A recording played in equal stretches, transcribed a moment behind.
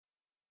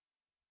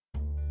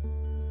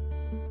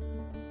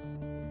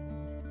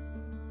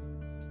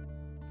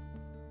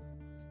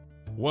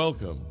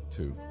Welcome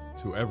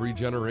to Every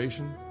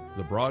Generation,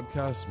 the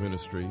broadcast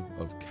ministry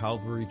of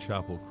Calvary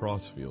Chapel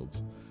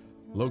Crossfields,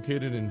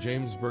 located in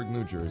Jamesburg,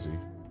 New Jersey,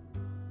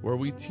 where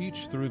we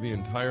teach through the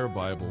entire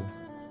Bible,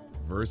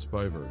 verse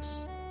by verse,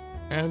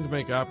 and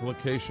make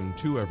application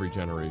to every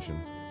generation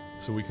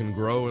so we can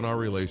grow in our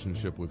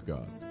relationship with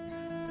God.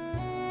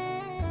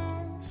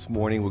 This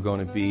morning we're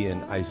going to be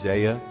in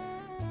Isaiah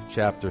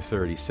chapter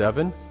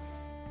 37.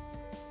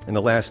 And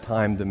the last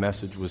time the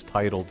message was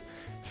titled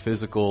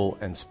Physical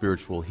and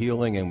Spiritual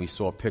Healing, and we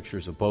saw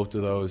pictures of both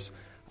of those.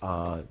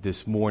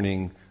 This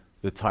morning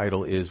the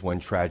title is When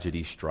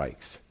Tragedy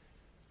Strikes.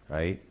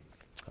 Right?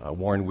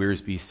 Warren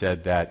Wiersbe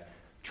said that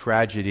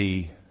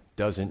tragedy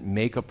doesn't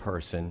make a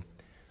person,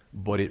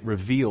 but it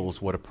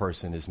reveals what a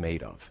person is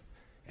made of.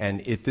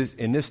 And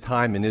in this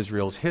time in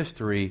Israel's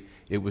history,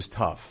 it was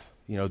tough.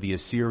 You know, the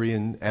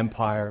Assyrian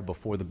Empire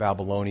before the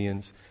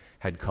Babylonians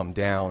had come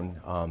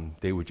down.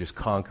 They were just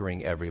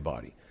conquering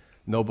everybody.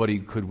 Nobody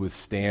could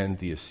withstand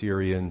the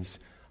Assyrians.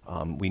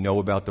 We know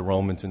about the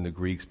Romans and the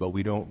Greeks, but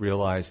we don't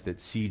realize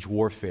that siege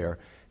warfare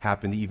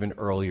happened even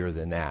earlier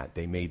than that.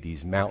 They made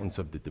these mountains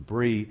of the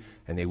debris,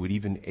 and they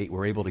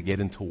were able to get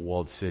into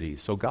walled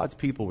cities. So God's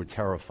people were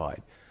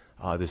terrified.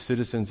 The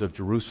citizens of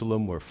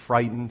Jerusalem were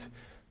frightened.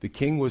 The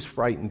king was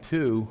frightened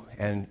too,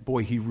 and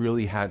boy, he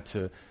really had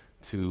to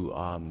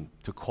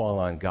call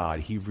on God.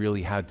 He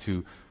really had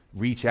to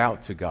reach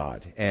out to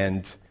God,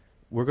 and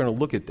we're going to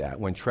look at that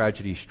when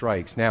tragedy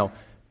strikes. Now,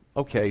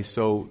 okay,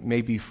 so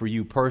maybe for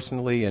you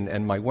personally,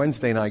 and my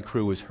Wednesday night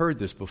crew has heard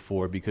this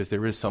before because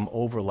there is some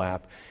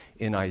overlap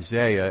in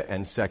Isaiah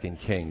and 2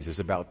 Kings. There's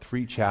about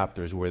 3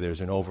 chapters where there's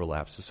an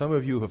overlap. So some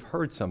of you have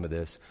heard some of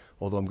this,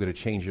 although I'm going to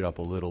change it up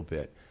a little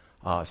bit.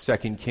 2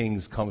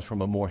 Kings comes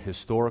from a more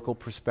historical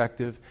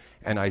perspective,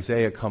 and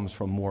Isaiah comes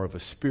from more of a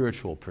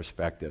spiritual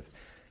perspective.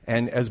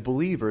 And as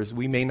believers,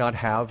 we may not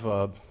have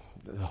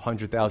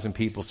 100,000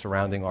 people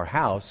surrounding our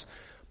house,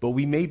 but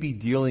we may be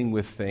dealing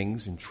with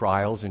things and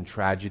trials and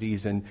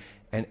tragedies, and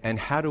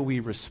how do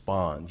we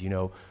respond? You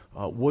know,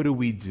 what do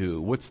we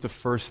do? What's the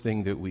first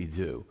thing that we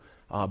do?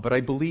 But I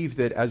believe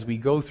that as we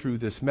go through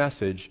this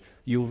message,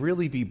 you'll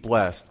really be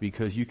blessed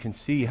because you can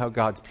see how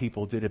God's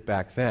people did it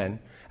back then,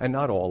 and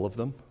not all of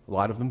them. A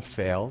lot of them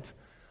failed.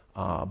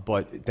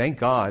 But thank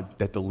God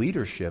that the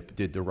leadership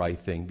did the right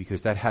thing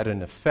because that had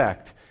an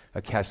effect,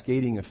 a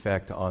cascading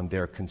effect on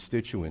their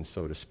constituents,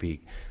 so to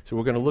speak. So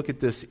we're going to look at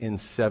this in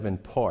 7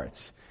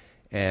 parts.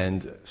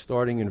 And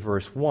starting in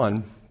verse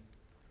 1,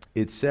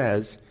 it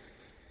says,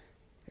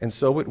 "And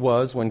so it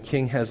was when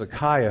King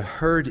Hezekiah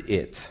heard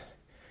it."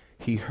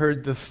 He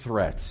heard the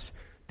threats.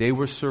 They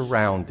were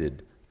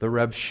surrounded. The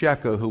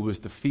Rabshakeh, who was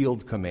the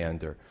field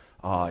commander,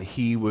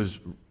 he was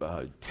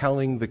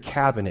telling the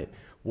cabinet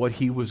what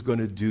he was going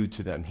to do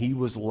to them. He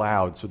was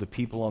loud so the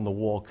people on the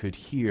wall could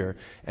hear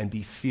and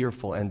be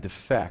fearful and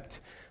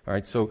defect. All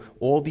right, so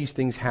all these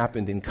things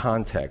happened in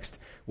context.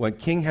 When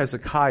King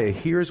Hezekiah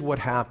hears what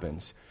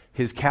happens,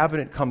 his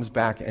cabinet comes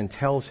back and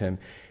tells him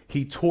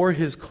he tore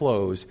his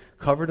clothes,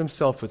 covered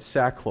himself with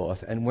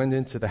sackcloth, and went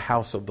into the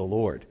house of the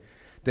Lord.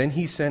 Then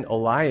he sent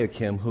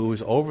Eliakim, who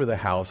was over the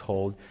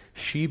household,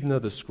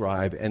 Shebna the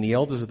scribe, and the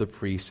elders of the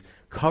priests,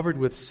 covered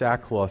with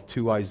sackcloth,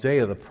 to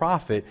Isaiah the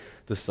prophet,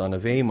 the son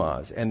of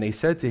Amoz. And they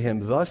said to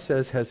him, "Thus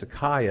says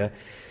Hezekiah,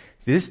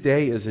 this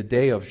day is a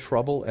day of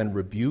trouble and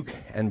rebuke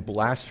and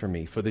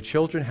blasphemy, for the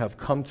children have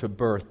come to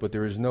birth, but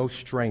there is no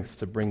strength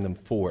to bring them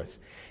forth.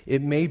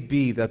 It may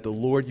be that the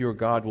Lord your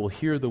God will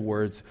hear the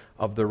words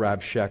of the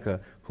Rabshakeh,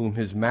 whom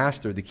his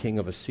master, the king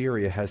of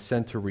Assyria, has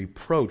sent to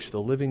reproach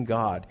the living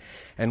God,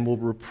 and will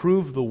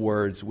reprove the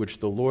words which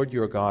the Lord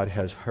your God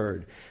has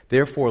heard.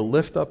 Therefore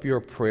lift up your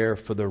prayer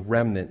for the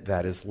remnant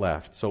that is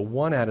left." So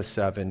 1 out of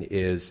 7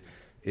 is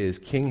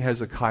King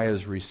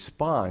Hezekiah's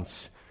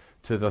response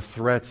to the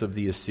threats of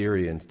the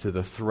Assyrians, to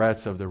the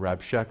threats of the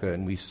Rabshakeh,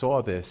 and we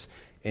saw this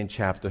in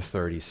chapter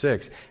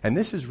 36. And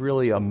this is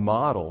really a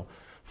model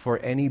for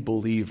any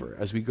believer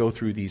as we go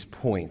through these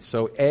points.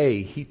 So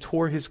A, he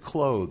tore his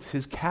clothes,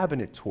 his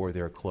cabinet tore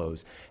their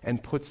clothes,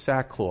 and put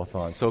sackcloth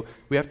on. So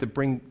we have to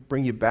bring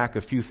you back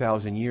a few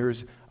thousand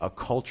years,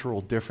 cultural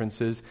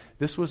differences.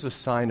 This was a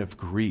sign of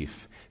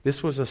grief.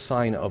 This was a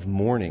sign of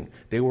mourning.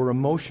 They were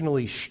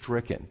emotionally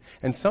stricken.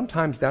 And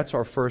sometimes that's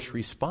our first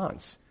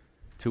response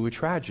to a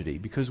tragedy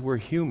because we're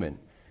human.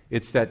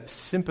 It's that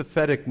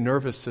sympathetic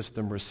nervous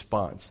system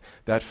response,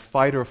 that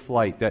fight or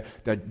flight,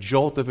 that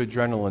jolt of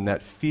adrenaline,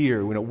 that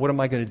fear. You know, what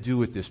am I going to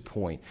do at this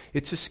point?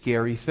 It's a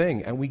scary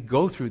thing, and we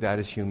go through that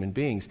as human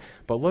beings.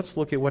 But let's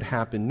look at what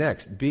happened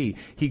next. B,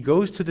 he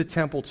goes to the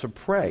temple to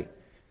pray.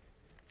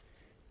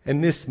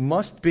 And this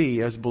must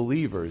be, as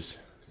believers,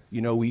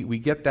 you know, we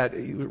get that.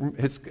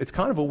 It's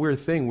kind of a weird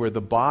thing where the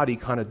body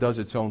kind of does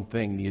its own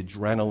thing, the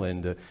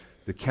adrenaline,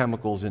 the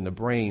chemicals in the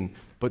brain.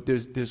 But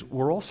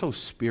we're also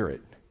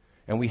spirit.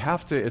 And we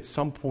have to, at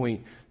some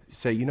point,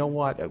 say, you know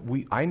what,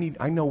 I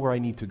know where I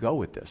need to go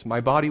with this. My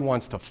body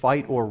wants to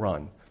fight or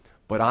run,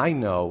 but I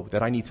know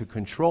that I need to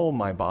control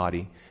my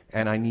body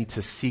and I need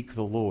to seek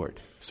the Lord.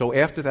 So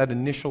after that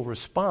initial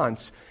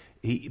response,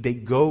 They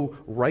go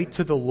right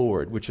to the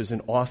Lord, which is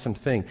an awesome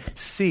thing.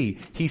 See,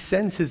 he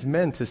sends his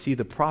men to see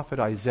the prophet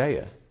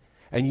Isaiah.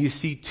 And you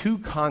see two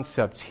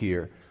concepts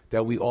here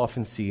that we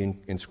often see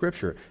in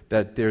Scripture,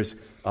 that there's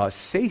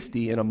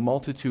safety in a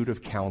multitude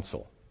of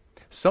counsel.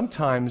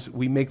 Sometimes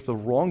we make the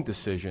wrong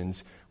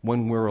decisions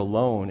when we're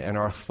alone and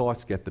our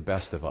thoughts get the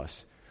best of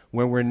us.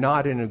 When we're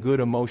not in a good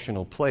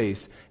emotional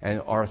place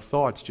and our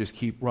thoughts just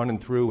keep running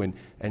through,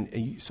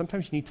 and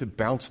sometimes you need to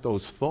bounce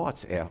those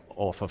thoughts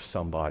off of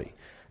somebody.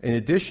 In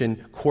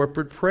addition,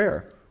 corporate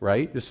prayer,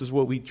 right? This is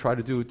what we try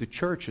to do at the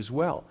church as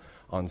well.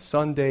 On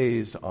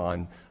Sundays,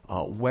 on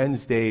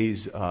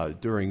Wednesdays,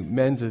 during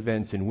men's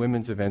events and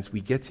women's events,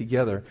 we get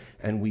together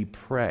and we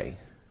pray.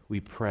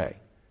 We pray.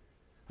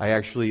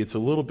 It's a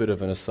little bit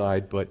of an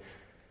aside, but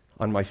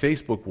on my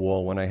Facebook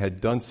wall, when I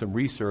had done some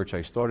research,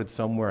 I started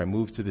somewhere, I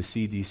moved to the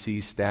CDC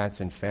stats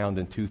and found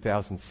in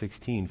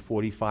 2016,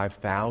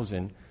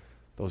 45,000,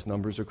 those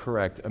numbers are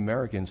correct,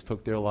 Americans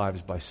took their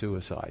lives by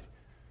suicide.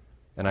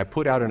 And I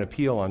put out an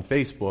appeal on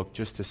Facebook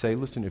just to say,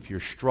 listen, if you're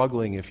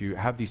struggling, if you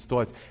have these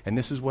thoughts, and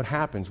this is what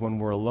happens when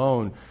we're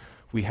alone,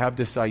 we have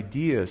this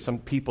idea, some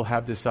people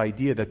have this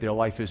idea that their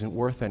life isn't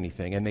worth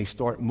anything, and they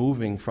start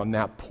moving from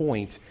that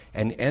point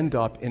and end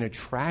up in a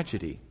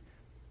tragedy,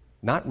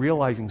 not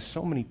realizing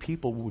so many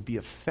people would be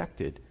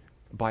affected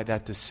by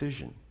that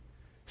decision.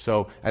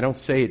 So I don't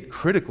say it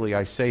critically,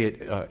 I say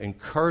it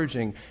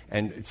encouraging,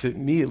 and to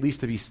me at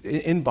least to be,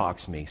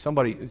 inbox me.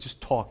 Somebody,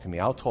 just talk to me,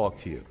 I'll talk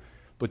to you.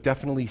 But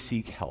definitely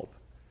seek help,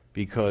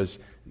 because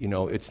you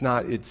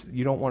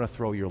don't want to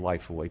throw your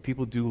life away.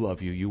 People do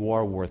love you. You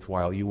are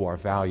worthwhile. You are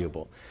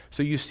valuable.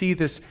 So you see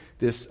this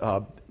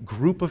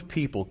group of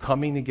people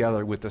coming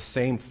together with the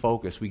same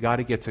focus. We got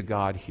to get to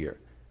God here,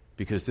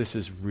 because this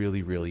is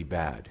really, really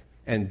bad.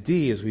 And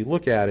D, as we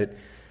look at it,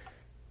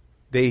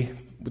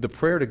 the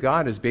prayer to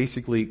God is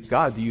basically,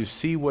 God, do you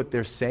see what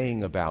they're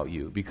saying about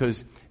you?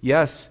 Because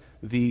yes,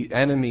 the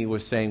enemy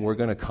was saying, we're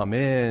going to come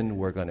in,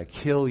 we're going to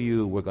kill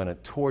you, we're going to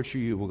torture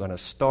you, we're going to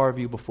starve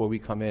you before we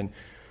come in.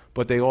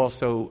 But they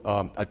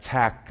also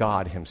attack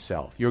God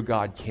himself. Your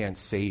God can't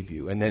save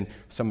you. And then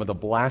some of the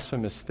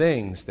blasphemous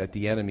things that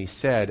the enemy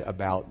said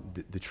about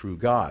the true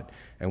God.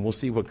 And we'll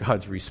see what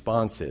God's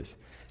response is.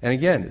 And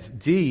again,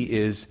 D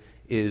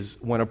is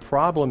when a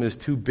problem is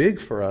too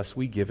big for us,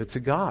 we give it to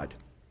God.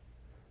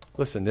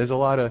 Listen,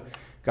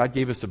 God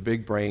gave us a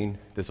big brain.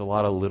 There's a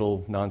lot of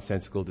little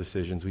nonsensical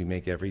decisions we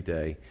make every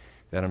day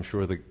that I'm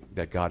sure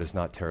that God is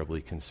not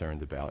terribly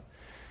concerned about.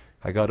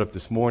 I got up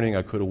this morning,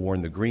 I could have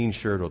worn the green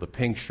shirt or the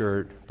pink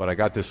shirt, but I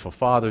got this for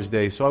Father's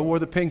Day, so I wore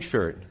the pink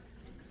shirt.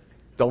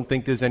 Don't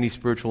think there's any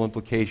spiritual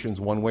implications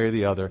one way or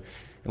the other,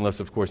 unless,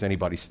 of course,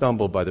 anybody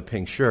stumbled by the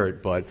pink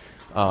shirt. But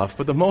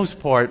for the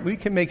most part, we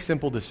can make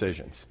simple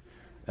decisions.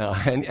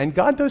 And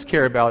God does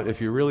care about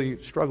if you're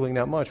really struggling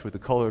that much with the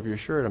color of your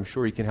shirt. I'm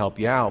sure He can help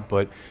you out,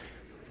 but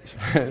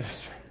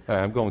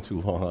I'm going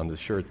too long on the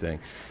shirt thing.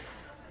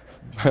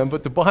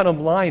 But the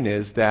bottom line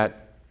is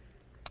that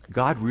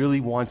God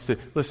really wants to,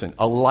 listen,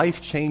 a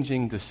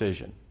life-changing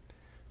decision.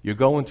 You're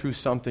going through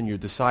something, you're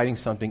deciding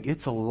something,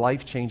 it's a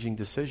life-changing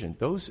decision.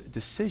 Those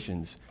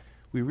decisions,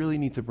 we really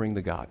need to bring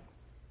to God.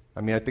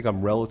 I mean, I think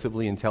I'm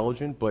relatively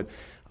intelligent, but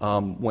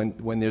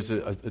when there's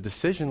a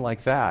decision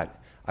like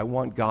that, I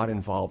want God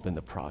involved in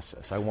the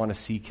process. I want to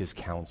seek His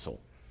counsel.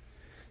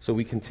 So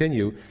we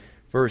continue.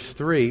 Verse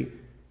 3,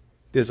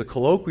 there's a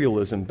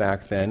colloquialism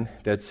back then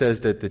that says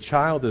that the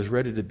child is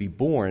ready to be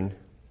born,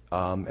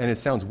 and it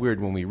sounds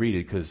weird when we read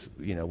it because,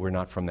 we're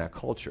not from that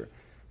culture.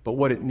 But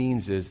what it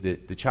means is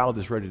that the child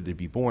is ready to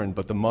be born,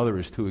 but the mother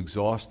is too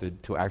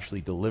exhausted to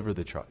actually deliver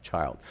the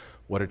child.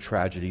 What a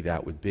tragedy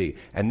that would be.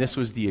 And this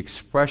was the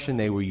expression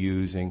they were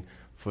using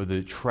for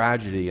the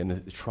tragedy and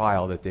the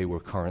trial that they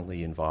were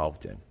currently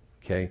involved in.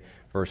 Okay,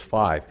 verse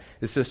 5.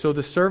 It says, so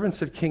the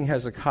servants of King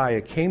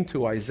Hezekiah came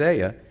to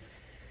Isaiah,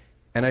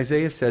 and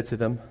Isaiah said to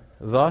them,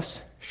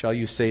 thus shall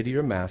you say to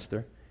your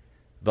master,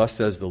 thus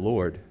says the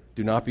Lord,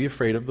 do not be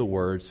afraid of the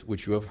words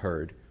which you have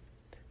heard,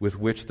 with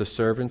which the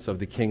servants of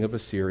the king of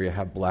Assyria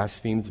have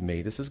blasphemed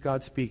me. This is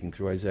God speaking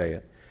through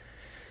Isaiah.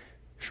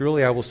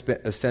 Surely I will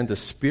send a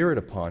spirit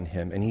upon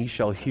him, and he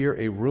shall hear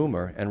a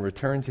rumor and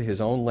return to his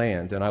own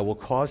land, and I will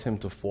cause him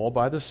to fall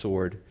by the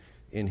sword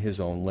in his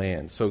own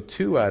land. So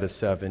 2 out of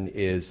 7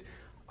 is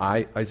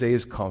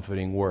Isaiah's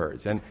comforting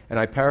words. And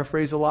I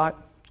paraphrase a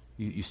lot.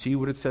 You see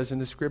what it says in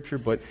the scripture,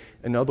 but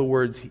in other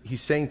words,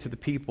 he's saying to the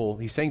people,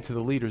 he's saying to the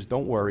leaders,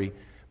 don't worry,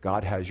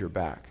 God has your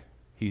back.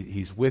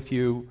 He's with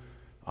you.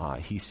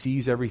 He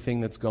sees everything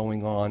that's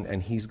going on,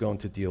 and he's going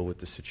to deal with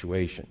the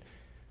situation.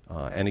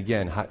 And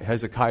again,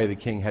 Hezekiah the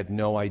king had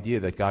no idea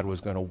that God was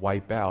going to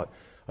wipe out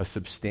a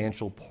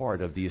substantial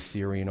part of the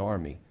Assyrian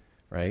army,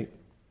 right?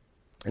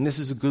 And this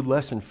is a good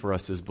lesson for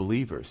us as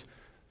believers,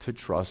 to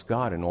trust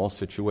God in all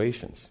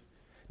situations.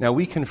 Now,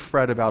 we can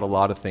fret about a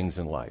lot of things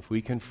in life.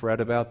 We can fret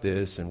about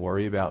this and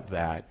worry about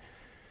that.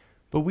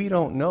 But we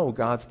don't know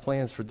God's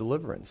plans for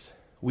deliverance.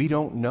 We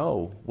don't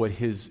know what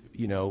His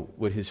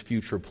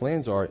future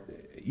plans are,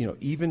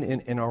 even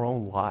in our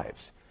own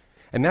lives.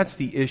 And that's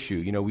the issue.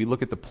 You know, we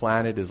look at the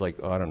planet as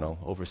like, I don't know,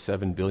 over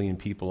 7 billion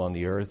people on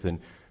the earth, and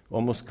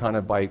almost kind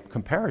of by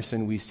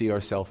comparison, we see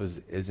ourselves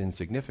as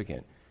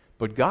insignificant.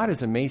 But God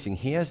is amazing.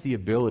 He has the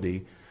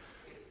ability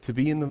to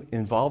be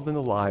involved in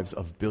the lives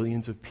of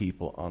billions of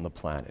people on the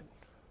planet.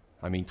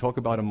 I mean, talk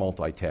about a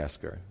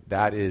multitasker.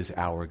 That is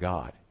our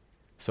God.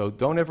 So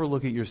don't ever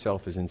look at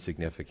yourself as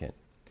insignificant.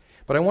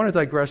 But I want to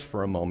digress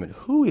for a moment.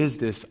 Who is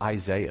this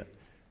Isaiah?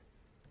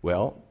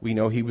 Well, we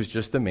know he was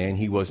just a man.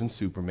 He wasn't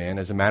Superman.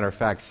 As a matter of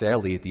fact,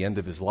 sadly, at the end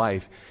of his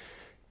life,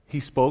 he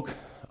spoke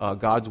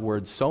God's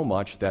word so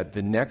much that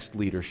the next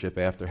leadership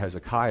after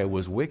Hezekiah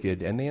was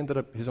wicked, and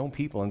his own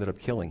people ended up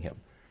killing him.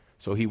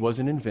 So he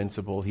wasn't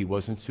invincible. He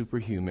wasn't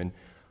superhuman.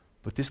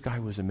 But this guy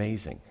was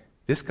amazing.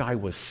 This guy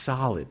was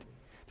solid.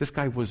 This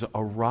guy was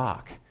a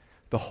rock.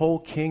 The whole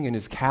king and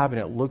his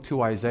cabinet looked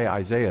to Isaiah.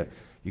 Isaiah,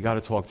 you got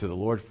to talk to the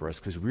Lord for us,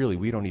 because really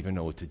we don't even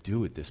know what to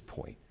do at this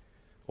point.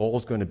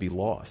 All's going to be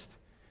lost.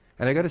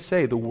 And I got to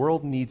say, the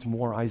world needs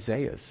more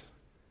Isaiahs.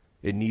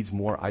 It needs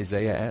more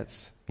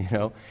Isaiahettes. You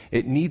know,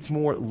 it needs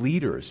more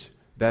leaders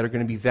that are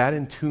going to be that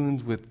in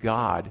tune with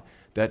God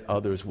that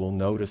others will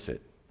notice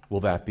it.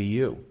 Will that be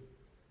you?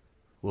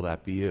 Will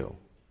that be you?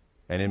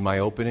 And in my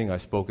opening, I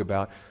spoke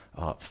about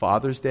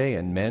Father's Day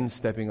and men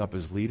stepping up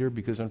as leader,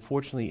 because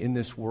unfortunately in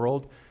this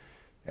world,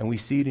 and we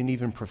see it in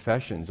even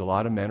professions, a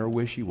lot of men are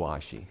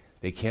wishy-washy.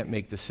 They can't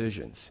make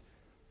decisions,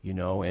 you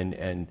know,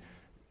 and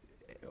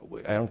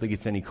I don't think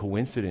it's any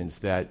coincidence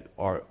that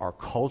our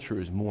culture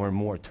is more and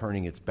more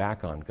turning its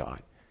back on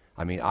God.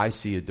 I mean, I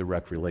see a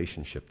direct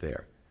relationship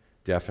there,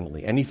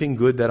 definitely. Anything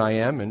good that I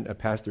am, and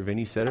Pastor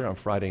Vinny said it on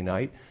Friday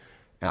night,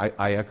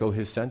 I echo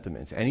his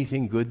sentiments.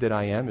 Anything good that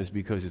I am is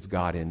because it's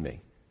God in me.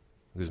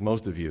 Because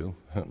most of you,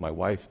 my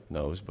wife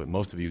knows, but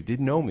most of you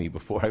didn't know me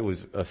before I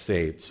was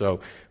saved. So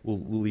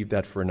we'll leave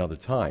that for another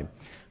time.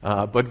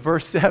 But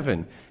verse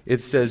 7,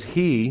 it says,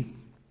 He,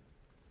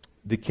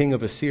 the king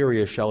of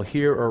Assyria, shall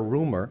hear a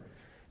rumor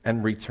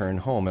and return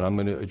home. And I'm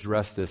going to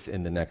address this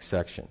in the next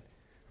section.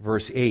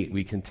 Verse 8,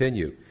 we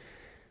continue.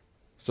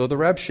 So the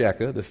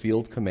Rabshakeh, the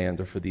field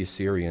commander for the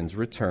Assyrians,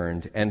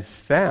 returned and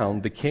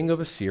found the king of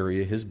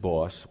Assyria, his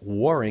boss,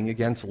 warring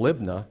against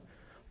Libnah,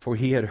 for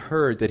he had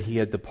heard that he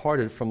had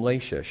departed from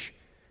Lachish.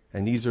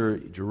 And these are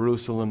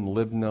Jerusalem,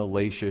 Libnah,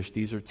 Lachish.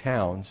 These are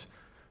towns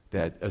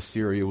that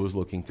Assyria was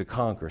looking to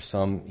conquer.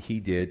 Some he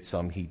did,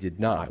 some he did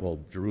not. Well,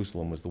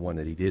 Jerusalem was the one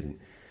that he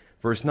didn't.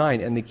 Verse 9,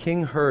 and the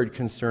king heard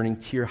concerning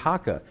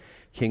Tirhakah,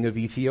 king of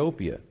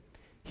Ethiopia.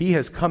 He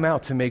has come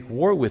out to make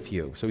war with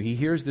you. So he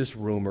hears this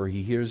rumor,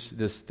 he hears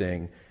this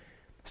thing.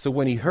 So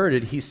when he heard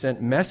it, he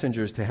sent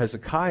messengers to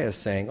Hezekiah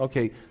saying,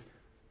 okay,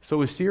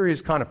 so Assyria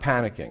is kind of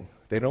panicking.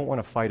 They don't want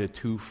to fight a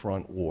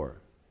two-front war.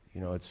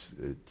 You know, it's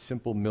a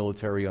simple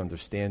military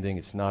understanding.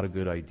 It's not a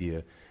good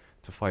idea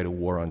to fight a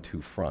war on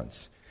two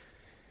fronts.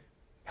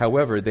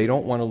 However, they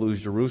don't want to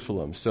lose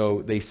Jerusalem.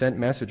 So they sent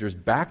messengers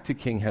back to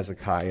King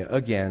Hezekiah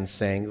again,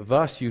 saying,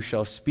 thus you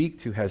shall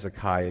speak to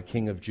Hezekiah,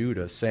 king of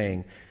Judah,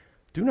 saying,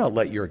 do not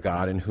let your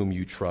God in whom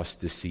you trust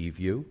deceive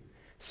you,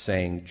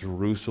 saying,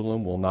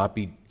 Jerusalem will not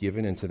be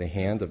given into the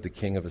hand of the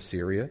king of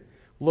Assyria.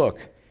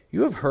 Look,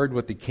 you have heard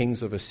what the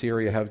kings of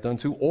Assyria have done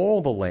to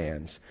all the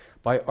lands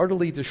by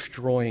utterly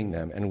destroying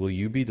them, and will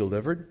you be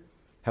delivered?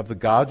 Have the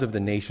gods of the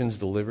nations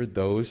delivered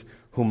those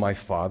whom my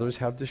fathers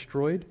have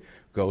destroyed,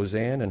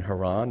 Gozan and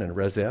Haran and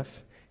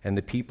Rezeph, and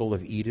the people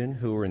of Eden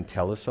who were in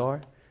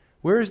Telassar?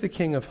 Where is the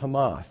king of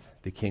Hamath,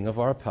 the king of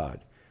Arpad,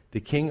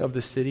 the king of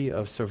the city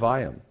of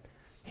Servaim,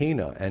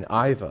 Hena and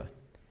Iva?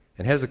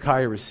 And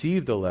Hezekiah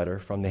received the letter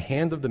from the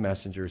hand of the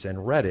messengers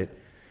and read it.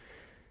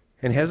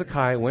 And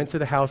Hezekiah went to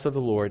the house of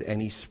the Lord,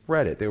 and he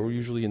spread it. They were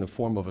usually in the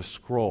form of a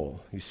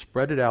scroll. He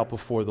spread it out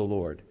before the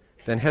Lord.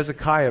 Then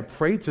Hezekiah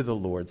prayed to the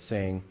Lord,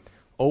 saying,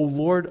 O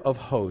Lord of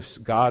hosts,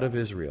 God of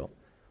Israel,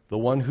 the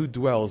one who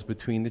dwells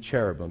between the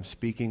cherubim,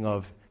 speaking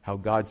of how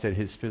God said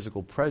his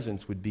physical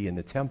presence would be in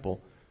the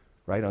temple,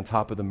 right on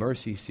top of the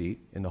mercy seat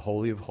in the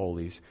Holy of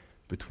Holies,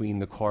 between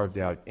the carved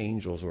out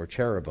angels or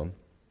cherubim.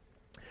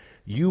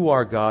 You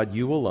are God,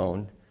 you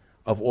alone,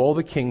 of all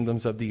the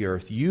kingdoms of the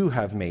earth. You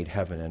have made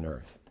heaven and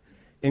earth.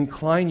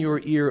 Incline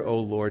your ear, O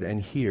Lord, and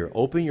hear.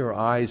 Open your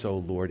eyes, O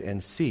Lord,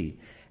 and see,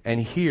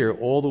 and hear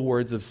all the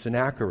words of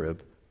Sennacherib,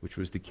 which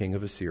was the king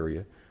of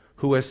Assyria,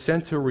 who has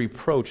sent to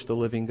reproach the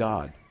living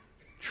God.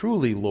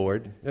 Truly,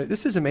 Lord,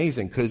 this is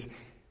amazing because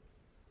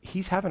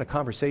he's having a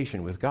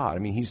conversation with God. I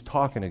mean, he's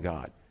talking to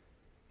God.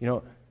 You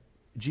know,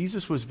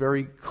 Jesus was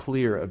very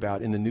clear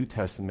about, in the New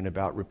Testament,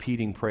 about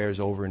repeating prayers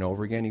over and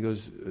over again. He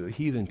goes,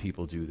 heathen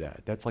people do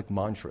that. That's like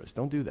mantras.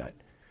 Don't do that.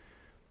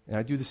 And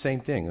I do the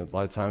same thing. A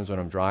lot of times when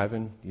I'm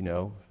driving,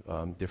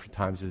 different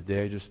times of the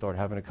day, I just start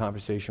having a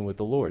conversation with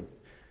the Lord.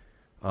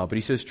 But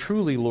he says,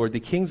 truly, Lord, the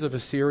kings of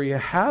Assyria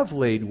have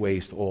laid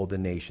waste all the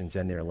nations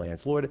and their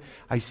lands. Lord,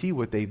 I see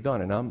what they've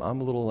done, and I'm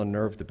a little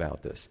unnerved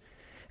about this.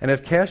 And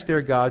have cast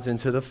their gods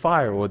into the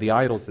fire, or the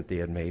idols that they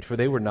had made, for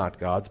they were not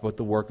gods, but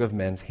the work of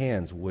men's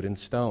hands, wood and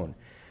stone.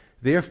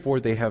 Therefore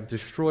they have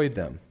destroyed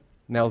them.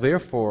 Now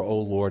therefore, O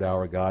Lord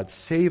our God,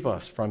 save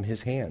us from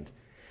his hand.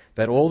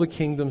 that all the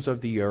kingdoms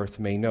of the earth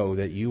may know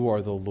that you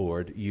are the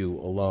Lord, you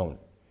alone.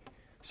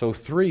 So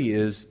 3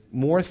 is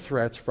more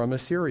threats from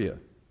Assyria.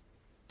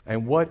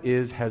 And what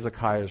is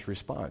Hezekiah's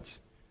response?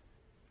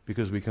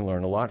 Because we can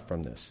learn a lot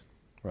from this,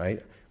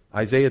 right?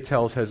 Isaiah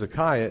tells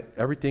Hezekiah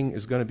everything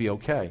is going to be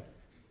okay.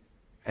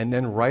 And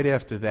then right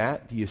after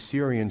that, the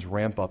Assyrians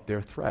ramp up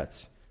their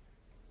threats.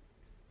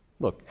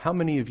 Look, how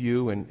many of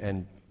you,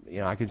 and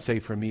I can say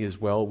for me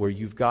as well, where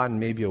you've gotten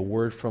maybe a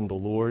word from the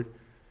Lord,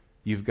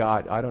 you've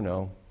got,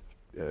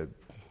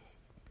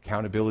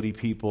 accountability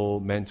people,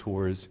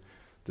 mentors,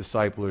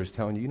 disciplers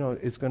telling you,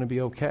 it's going to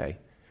be okay.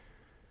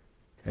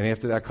 And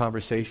after that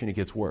conversation, it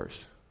gets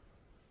worse.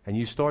 And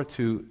you start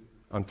to,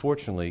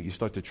 unfortunately, you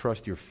start to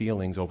trust your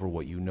feelings over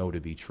what you know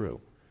to be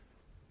true.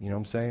 You know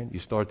what I'm saying? You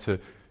start to,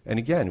 and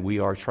again, we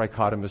are a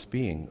trichotomous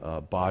being,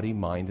 body,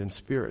 mind, and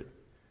spirit.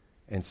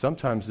 And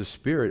sometimes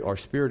our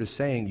spirit is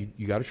saying,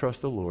 you got to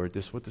trust the Lord,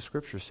 this is what the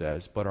Scripture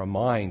says, but our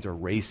minds are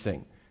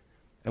racing.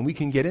 And we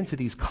can get into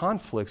these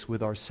conflicts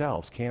with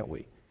ourselves, can't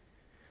we?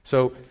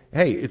 So,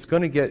 hey, it's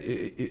going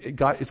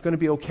to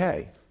be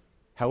okay.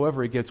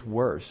 However, it gets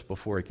worse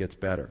before it gets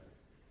better.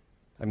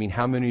 I mean,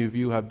 how many of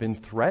you have been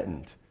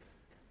threatened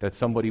that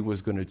somebody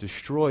was going to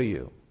destroy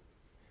you?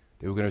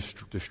 They were going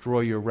to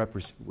destroy your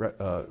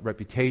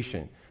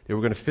reputation. They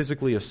were going to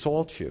physically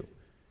assault you,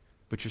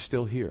 but you're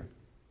still here,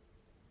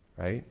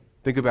 right?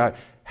 Think about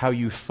how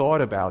you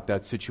thought about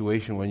that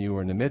situation when you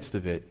were in the midst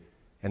of it,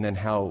 and then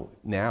how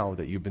now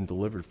that you've been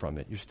delivered from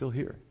it, you're still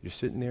here. You're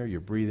sitting there, you're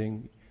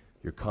breathing,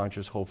 you're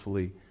conscious,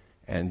 hopefully,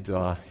 and,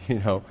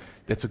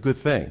 that's a good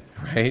thing,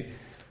 right?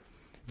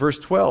 Verse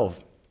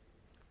 12.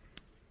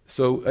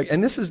 So,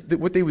 and this is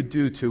what they would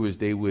do, too, is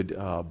they would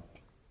have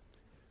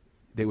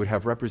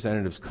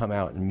representatives come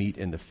out and meet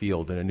in the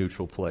field in a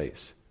neutral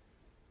place.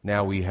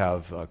 Now we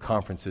have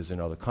conferences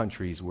in other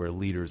countries where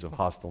leaders of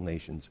hostile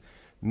nations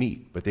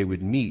meet, but they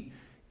would meet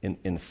in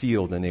the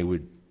field and they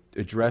would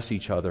address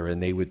each other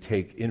and they would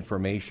take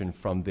information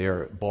from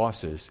their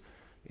bosses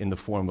in the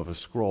form of a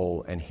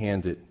scroll and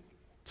hand it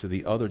to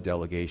the other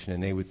delegation,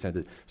 and they would send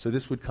it. So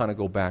this would kind of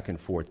go back and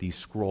forth, these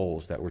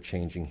scrolls that were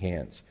changing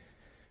hands,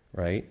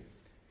 right?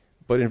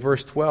 But in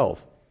verse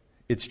 12,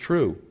 it's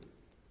true.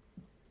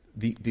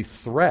 The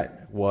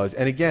threat was,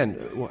 and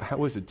again, how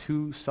was it,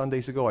 2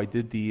 Sundays ago, I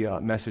did the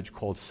message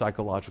called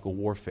Psychological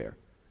Warfare.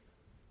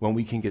 When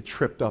we can get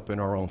tripped up in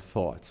our own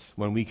thoughts,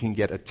 when we can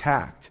get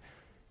attacked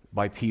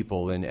by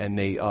people and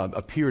they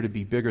appear to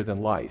be bigger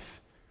than life,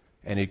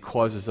 and it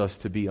causes us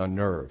to be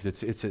unnerved.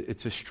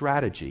 It's a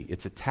strategy.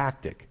 It's a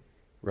tactic,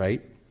 right?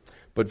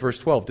 But verse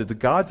 12, did the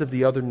gods of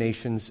the other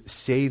nations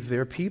save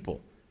their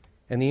people?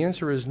 And the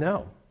answer is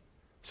no.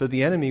 So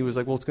the enemy was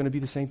like, well, it's going to be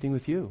the same thing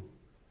with you.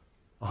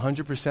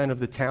 100% of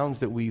the towns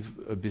that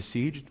we've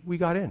besieged, we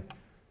got in.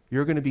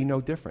 You're going to be no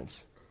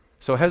difference.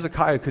 So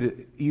Hezekiah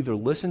could either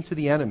listen to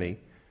the enemy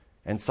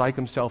and psych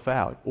himself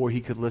out, or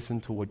he could listen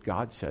to what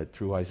God said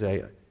through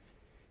Isaiah.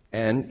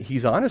 And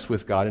he's honest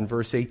with God in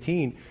verse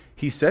 18.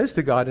 He says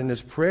to God in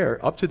his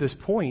prayer, up to this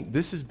point,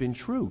 this has been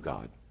true,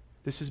 God.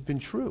 This has been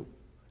true,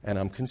 and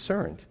I'm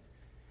concerned.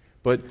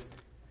 But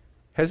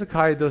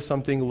Hezekiah does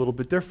something a little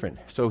bit different.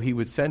 So he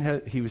would send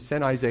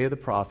Isaiah the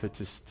prophet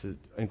to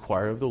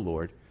inquire of the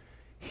Lord.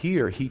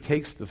 Here, he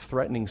takes the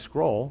threatening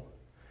scroll,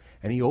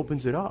 and he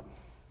opens it up.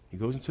 He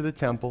goes into the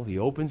temple, he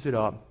opens it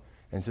up,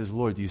 and says,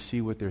 Lord, do you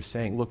see what they're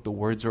saying? Look, the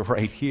words are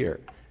right here.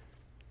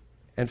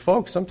 And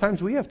folks,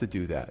 sometimes we have to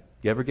do that.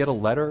 You ever get a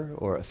letter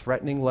or a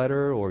threatening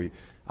letter or,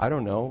 I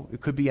don't know,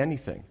 it could be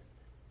anything.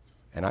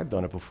 And I've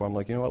done it before. I'm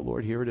like, you know what,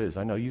 Lord, here it is.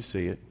 I know you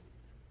see it.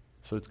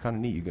 So it's kind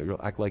of neat. You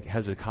act like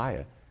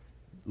Hezekiah.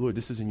 Lord,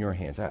 this is in your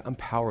hands. I'm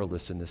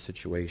powerless in this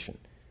situation,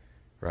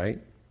 right?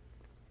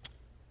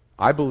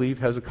 I believe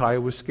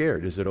Hezekiah was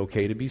scared. Is it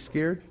okay to be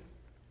scared?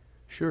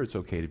 Sure, it's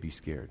okay to be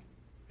scared.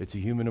 It's a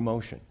human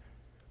emotion.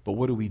 But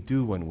what do we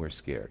do when we're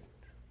scared,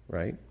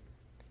 right?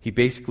 He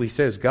basically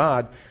says,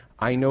 God,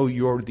 I know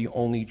you're the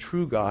only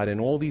true God,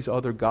 and all these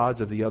other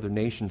gods of the other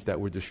nations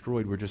that were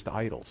destroyed were just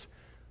idols.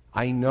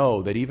 I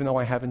know that even though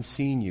I haven't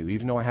seen you,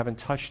 even though I haven't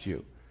touched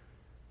you,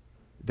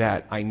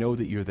 that I know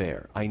that you're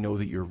there. I know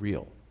that you're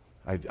real.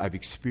 I've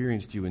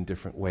experienced you in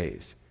different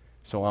ways.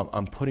 So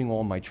I'm putting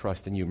all my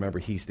trust in you. Remember,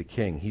 he's the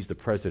king. He's the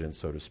president,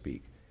 so to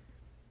speak.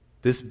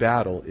 This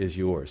battle is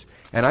yours.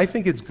 And I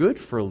think it's good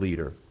for a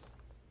leader.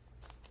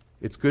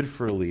 It's good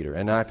for a leader.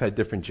 And I've had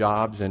different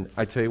jobs, and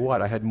I tell you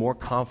what, I had more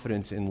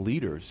confidence in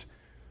leaders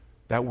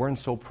that weren't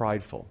so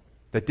prideful,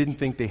 that didn't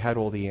think they had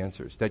all the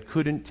answers, that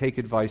couldn't take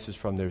advice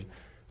from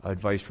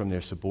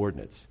their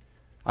subordinates.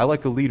 I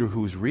like a leader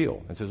who's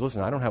real and says,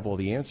 listen, I don't have all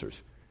the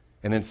answers.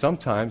 And then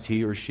sometimes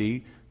he or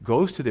she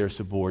goes to their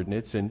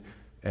subordinates and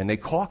they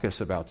caucus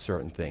about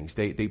certain things.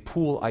 They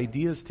pool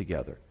ideas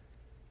together.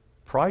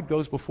 Pride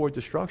goes before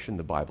destruction,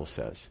 the Bible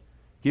says.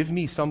 Give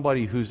me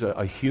somebody who's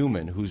a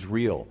human, who's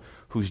real,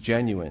 who's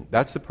genuine.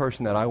 That's the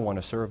person that I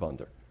want to serve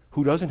under,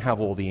 who doesn't have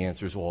all the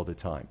answers all the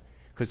time,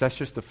 because that's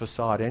just a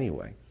facade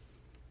anyway.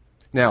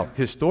 Now,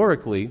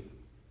 historically,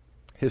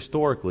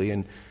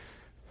 and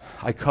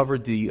I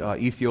covered the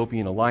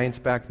Ethiopian Alliance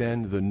back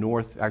then, the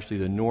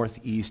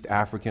Northeast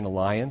African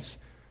Alliance,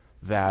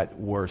 that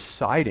were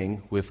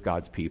siding with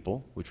God's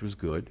people, which was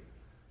good,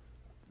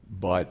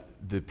 but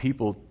the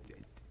people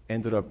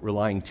ended up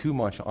relying too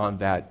much on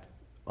that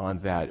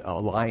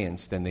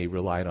alliance than they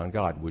relied on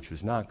God, which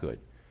was not good.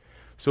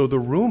 So the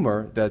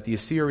rumor that the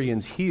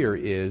Assyrians hear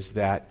is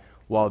that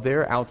while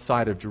they're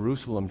outside of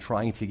Jerusalem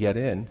trying to get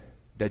in,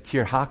 that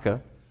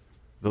Tirhakah,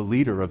 the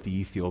leader of the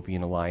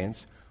Ethiopian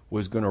Alliance,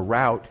 was going to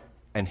rout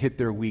and hit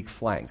their weak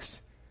flanks.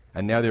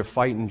 And now they're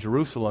fighting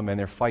Jerusalem and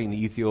they're fighting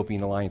the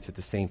Ethiopian Alliance at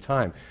the same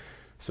time.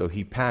 So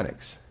he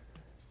panics.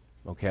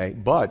 Okay?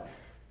 But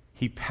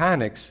he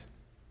panics,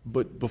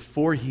 but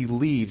before he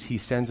leaves, he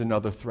sends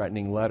another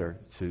threatening letter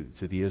to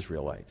the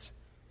Israelites.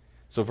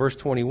 So verse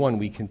 21,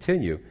 we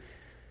continue.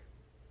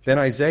 Then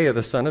Isaiah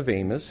the son of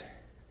Amos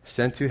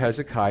sent to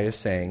Hezekiah,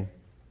 saying,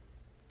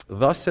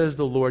 Thus says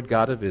the Lord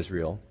God of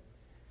Israel,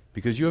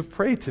 because you have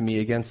prayed to me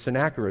against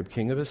Sennacherib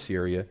king of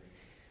Assyria,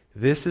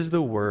 this is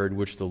the word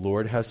which the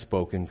Lord has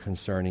spoken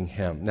concerning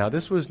him. Now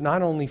this was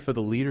not only for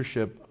the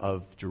leadership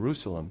of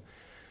Jerusalem,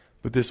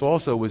 but this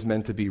also was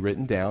meant to be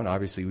written down.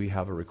 Obviously we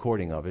have a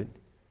recording of it.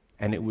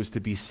 And it was to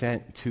be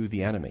sent to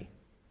the enemy.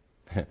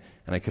 And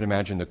I can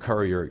imagine the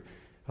courier,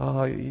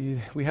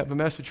 we have a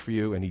message for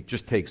you, and he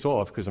just takes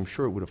off because I'm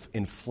sure it would have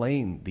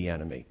inflamed the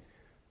enemy.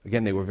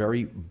 Again, they were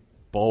very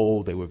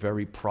bold, they were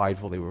very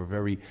prideful, they were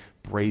very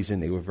brazen,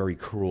 they were very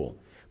cruel.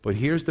 But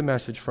here's the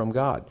message from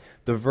God.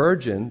 The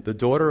virgin, the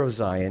daughter of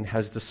Zion,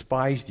 has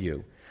despised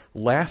you,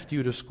 laughed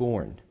you to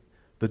scorn.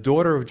 The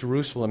daughter of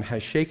Jerusalem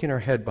has shaken her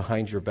head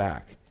behind your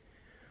back.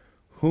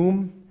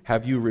 Whom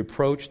have you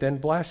reproached and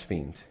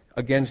blasphemed?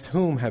 Against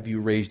whom have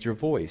you raised your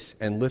voice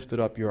and lifted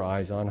up your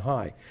eyes on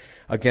high?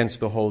 Against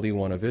the Holy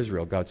One of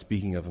Israel, God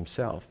speaking of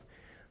himself.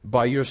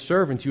 By your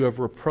servants you have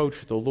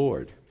reproached the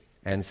Lord,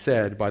 and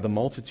said, By the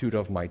multitude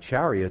of my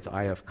chariots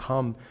I have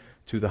come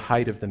to the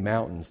height of the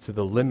mountains, to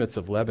the limits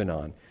of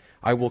Lebanon.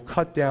 I will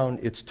cut down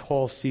its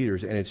tall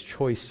cedars and its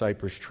choice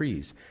cypress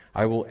trees.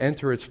 I will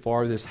enter its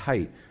farthest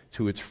height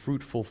to its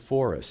fruitful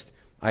forest.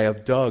 I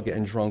have dug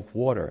and drunk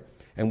water,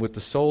 and with the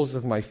soles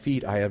of my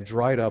feet I have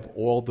dried up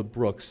all the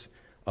brooks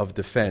of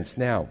defense.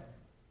 Now,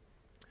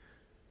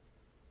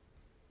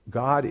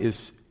 God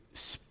is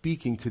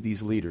speaking to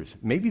these leaders.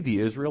 Maybe the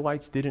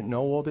Israelites didn't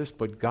know all this,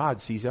 but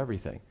God sees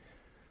everything.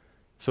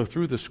 So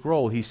through the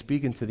scroll, he's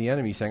speaking to the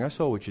enemy, saying, I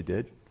saw what you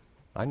did.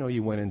 I know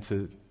you went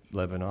into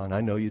Lebanon. I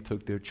know you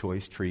took their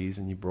choice trees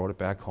and you brought it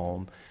back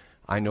home.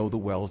 I know the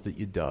wells that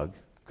you dug.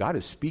 God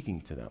is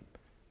speaking to them.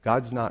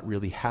 God's not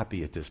really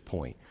happy at this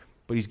point,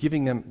 but he's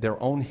giving them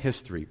their own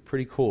history.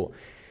 Pretty cool.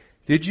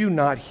 Did you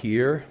not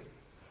hear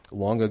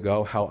long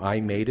ago how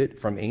I made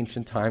it from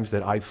ancient times,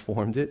 that I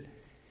formed it?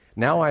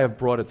 Now I have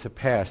brought it to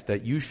pass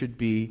that you should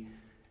be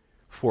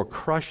for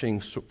crushing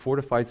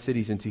fortified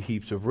cities into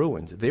heaps of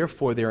ruins.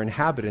 Therefore their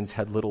inhabitants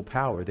had little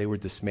power. They were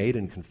dismayed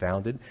and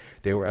confounded.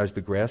 They were as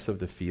the grass of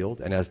the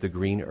field and as the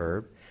green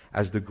herb,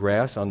 as the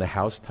grass on the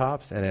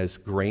housetops and as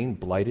grain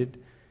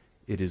blighted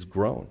it is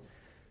grown.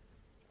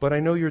 But I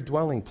know your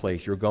dwelling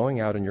place, your going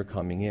out and your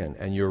coming in,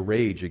 and your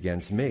rage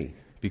against me.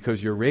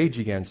 Because your rage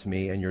against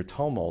me and your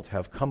tumult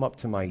have come up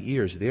to my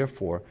ears,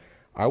 therefore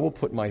I will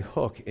put my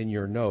hook in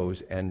your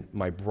nose and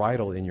my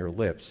bridle in your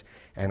lips,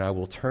 and I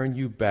will turn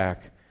you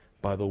back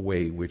by the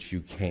way which you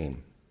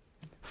came.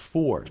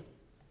 4,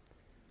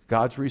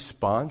 God's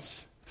response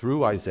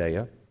through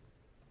Isaiah,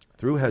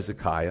 through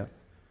Hezekiah,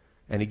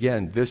 and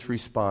again, this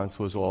response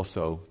was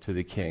also to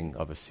the king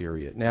of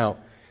Assyria. Now,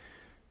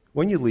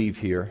 when you leave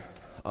here,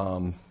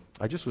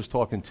 I just was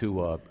talking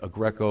to a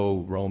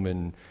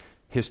Greco-Roman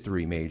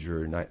history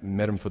major, and I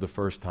met him for the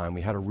first time.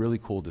 We had a really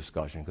cool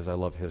discussion because I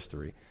love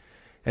history.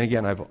 And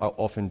again, I've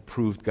often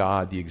proved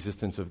God, the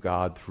existence of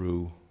God,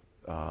 through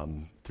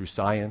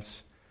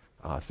science.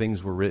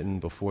 Things were written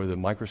before the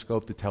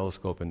microscope, the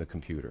telescope, and the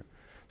computer.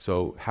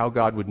 So how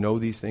God would know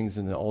these things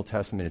in the Old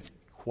Testament, it's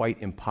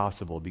quite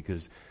impossible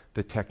because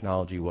the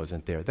technology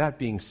wasn't there. That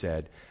being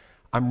said,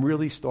 I'm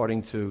really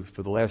starting to,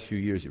 for the last few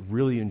years,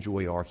 really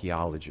enjoy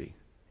archaeology.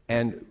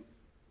 And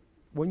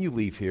when you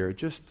leave here,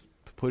 just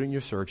put in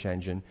your search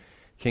engine,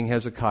 King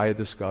Hezekiah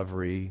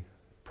discovery,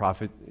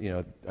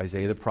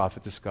 Isaiah the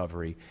prophet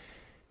discovery.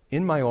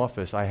 In my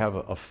office, I have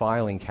a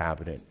filing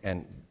cabinet,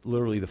 and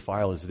literally the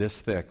file is this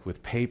thick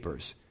with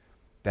papers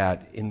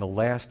that in the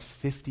last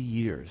 50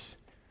 years,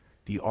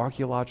 the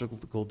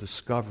archaeological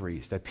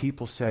discoveries that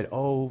people said,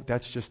 oh,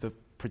 that's just a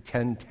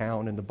pretend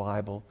town in the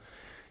Bible.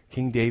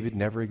 King David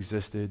never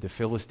existed. The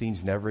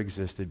Philistines never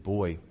existed.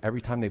 Boy,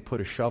 every time they put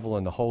a shovel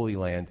in the Holy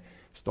Land,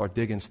 start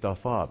digging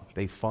stuff up,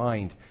 they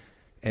find.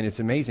 And it's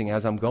amazing.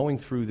 As I'm going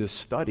through this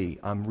study,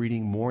 I'm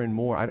reading more and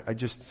more.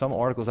 Some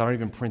articles I don't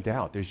even print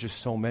out. There's just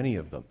so many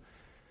of them.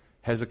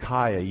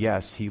 Hezekiah,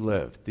 yes, he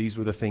lived. These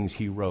were the things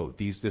he wrote.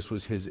 This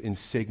was his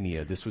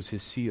insignia. This was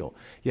his seal.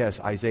 Yes,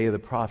 Isaiah the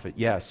prophet,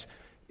 yes.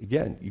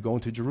 Again, you go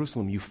into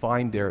Jerusalem, you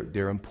find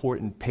their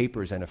important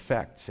papers and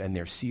effects and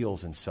their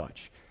seals and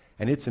such.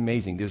 And it's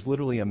amazing. There's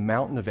literally a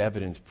mountain of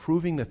evidence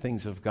proving the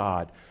things of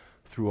God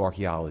through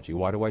archaeology.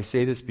 Why do I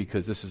say this?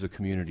 Because this is a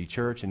community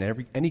church,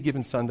 and any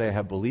given Sunday I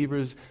have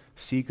believers,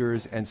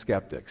 seekers, and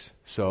skeptics.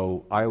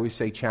 So I always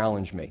say,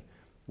 challenge me.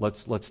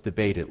 Let's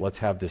debate it. Let's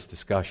have this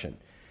discussion.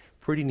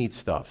 Pretty neat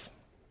stuff.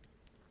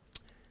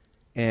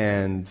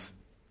 And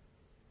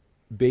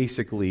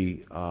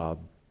basically,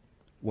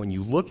 when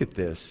you look at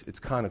this, it's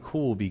kind of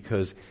cool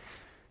because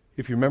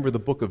if you remember the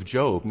book of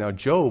Job, now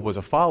Job was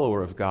a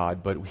follower of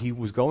God, but he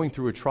was going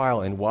through a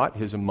trial, and what?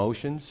 His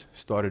emotions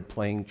started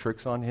playing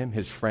tricks on him.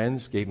 His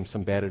friends gave him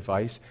some bad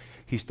advice.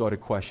 He started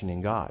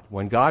questioning God.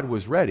 When God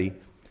was ready,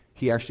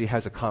 he actually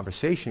has a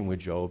conversation with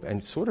Job,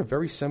 and sort of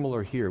very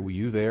similar here. Were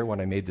you there when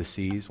I made the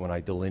seas, when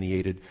I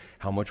delineated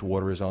how much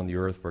water is on the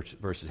earth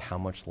versus how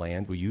much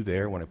land? Were you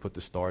there when I put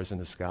the stars in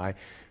the sky?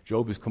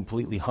 Job is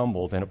completely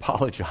humbled and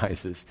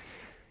apologizes.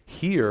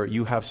 Here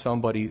you have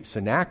somebody,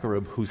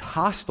 Sennacherib, who's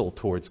hostile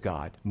towards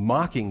God,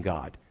 mocking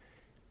God.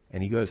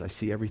 And he goes, I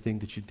see everything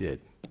that you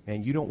did.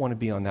 And you don't want to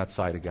be on that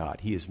side of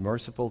God. He is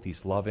merciful,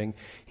 he's loving,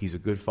 he's a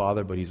good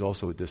father, but he's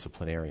also a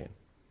disciplinarian.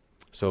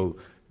 So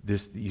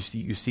you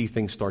see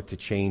things start to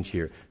change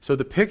here. So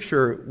the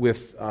picture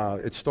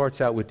it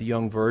starts out with the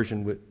young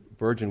virgin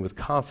with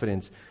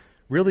confidence,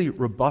 really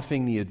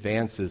rebuffing the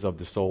advances of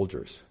the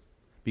soldiers.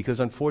 Because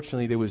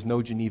unfortunately there was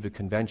no Geneva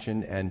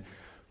Convention, and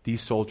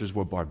these soldiers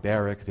were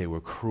barbaric, they were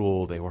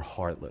cruel, they were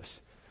heartless.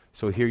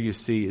 So here you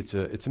see it's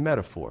a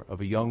metaphor of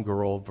a young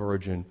girl,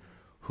 virgin,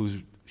 who's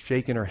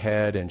shaking her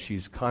head, and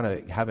she's kind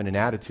of having an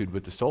attitude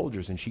with the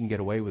soldiers, and she can get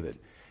away with it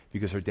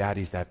because her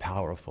daddy's that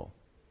powerful.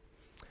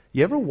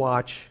 You ever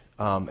watch,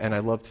 and I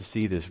love to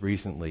see this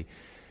recently,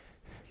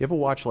 you ever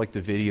watch like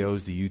the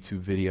videos, the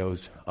YouTube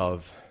videos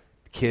of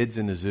kids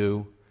in the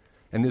zoo?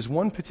 And there's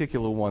one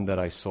particular one that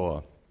I saw,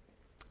 a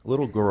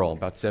little girl,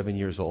 about 7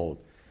 years old,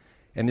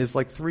 and there's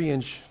like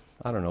 3-inch,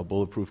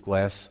 bulletproof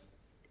glass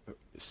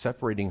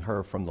separating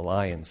her from the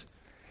lions.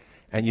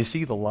 And you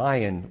see the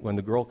lion, when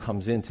the girl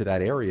comes into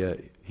that area,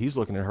 he's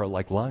looking at her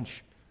like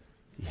lunch.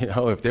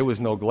 If there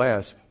was no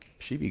glass,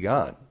 she'd be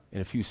gone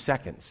in a few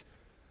seconds.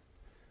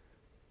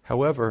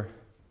 However,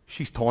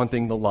 she's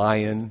taunting the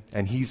lion,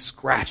 and he's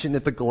scratching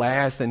at the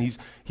glass, and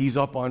he's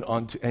up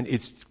on and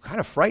it's kind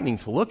of frightening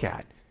to look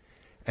at.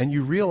 And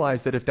you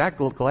realize that if that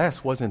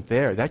glass wasn't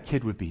there, that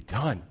kid would be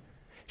done.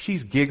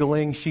 She's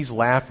giggling, she's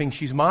laughing,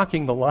 she's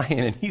mocking the lion,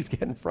 and he's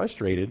getting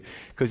frustrated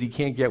because he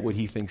can't get what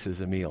he thinks is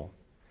a meal.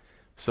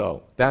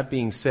 So, that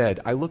being said,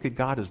 I look at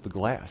God as the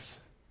glass.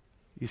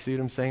 You see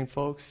what I'm saying,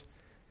 folks?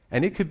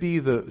 And it could be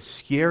the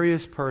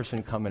scariest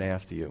person coming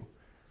after you.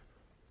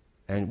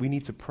 And we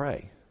need to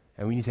pray,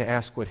 and we need to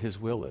ask what his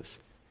will is.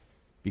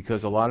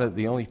 Because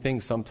the only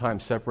thing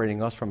sometimes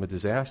separating us from a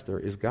disaster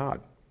is God.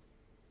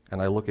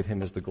 And I look at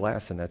him as the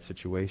glass in that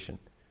situation.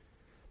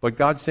 But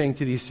God's saying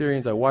to the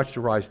Assyrians, I watched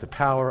you rise to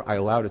power, I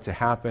allowed it to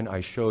happen, I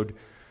showed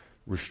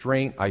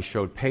restraint, I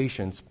showed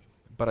patience,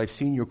 but I've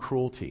seen your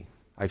cruelty,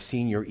 I've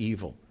seen your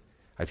evil,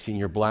 I've seen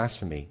your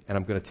blasphemy, and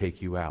I'm going to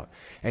take you out.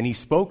 And he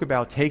spoke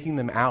about taking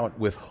them out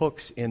with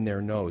hooks in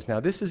their nose. Now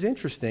this is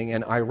interesting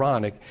and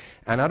ironic,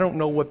 and I don't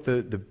know what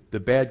the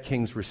bad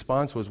king's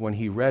response was when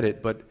he read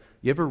it, but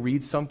you ever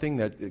read something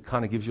that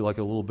kind of gives you like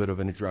a little bit of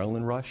an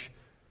adrenaline rush?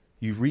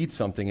 You read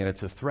something and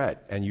it's a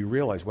threat, and you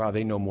realize, wow,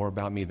 they know more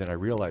about me than I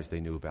realized they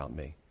knew about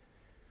me.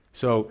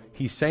 So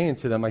he's saying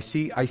to them, I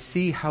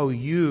see how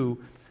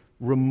you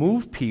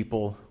remove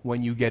people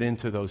when you get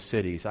into those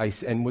cities.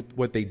 And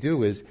what they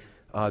do is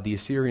the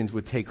Assyrians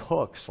would take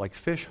hooks, like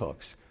fish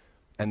hooks,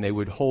 and they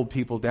would hold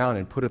people down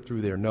and put it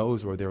through their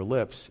nose or their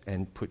lips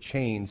and put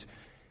chains.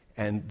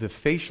 And the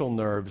facial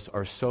nerves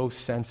are so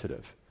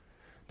sensitive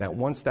that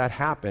once that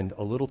happened,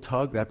 a little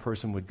tug, that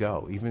person would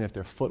go, even if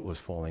their foot was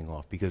falling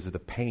off, because of the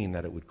pain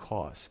that it would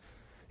cause.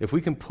 If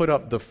we can put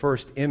up the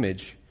first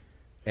image,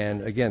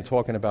 and again,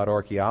 talking about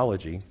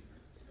archaeology,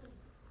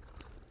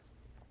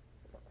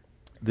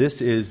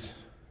 this is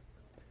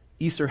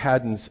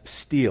Esarhaddon's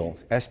stele,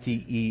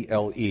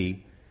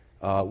 S-T-E-L-E,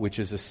 which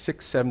is a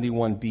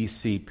 671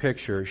 BC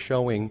picture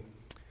showing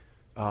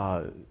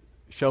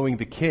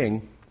the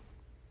king,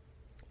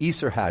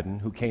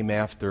 Esarhaddon, who came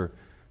after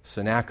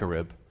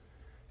Sennacherib.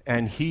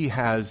 And he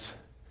has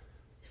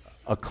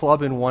a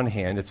club in one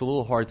hand. It's a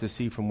little hard to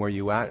see from where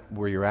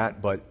you're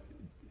at, but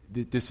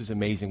this is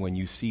amazing when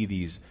you see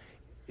these.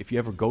 If you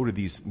ever go to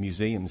these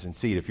museums and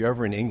see it, if you're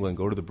ever in England,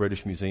 go to the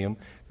British Museum.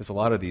 There's a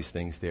lot of these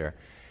things there.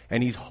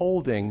 And he's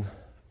holding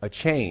a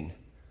chain.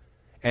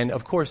 And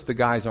of course, the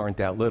guys aren't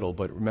that little,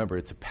 but remember,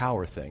 it's a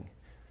power thing.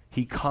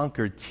 He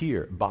conquered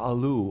Tyre,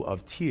 Baalu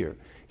of Tyre.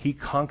 He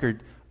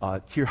conquered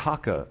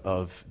Tirhakah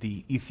of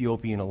the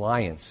Ethiopian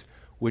alliance,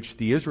 which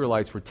the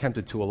Israelites were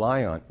tempted to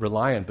rely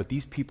on, but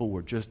these people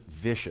were just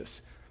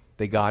vicious.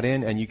 They got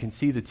in, and you can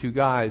see the two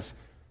guys,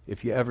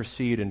 if you ever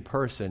see it in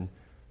person,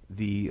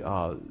 the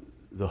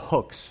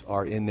hooks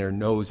are in their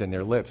nose and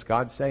their lips.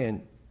 God's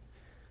saying,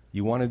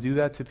 you want to do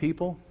that to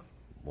people?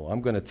 Well,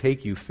 I'm going to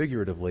take you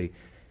figuratively,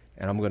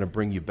 and I'm going to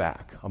bring you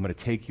back. I'm going to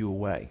take you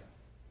away.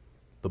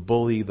 The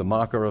bully, the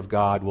mocker of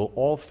God will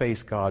all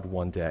face God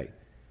one day.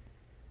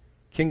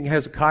 King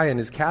Hezekiah and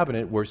his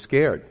cabinet were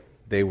scared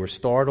They were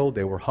startled,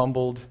 they were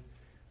humbled,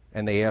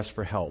 and they asked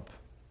for help.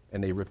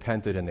 And they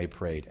repented and they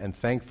prayed. And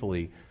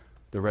thankfully,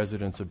 the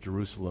residents of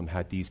Jerusalem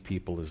had these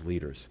people as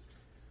leaders.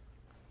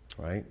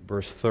 Right?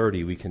 Verse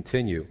 30, we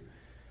continue.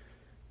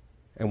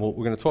 And we're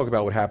going to talk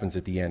about what happens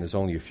at the end. There's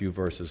only a few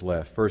verses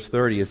left. Verse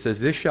 30, it says,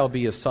 "This shall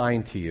be a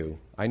sign to you."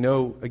 I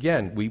know,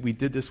 again, we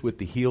did this with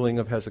the healing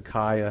of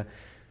Hezekiah.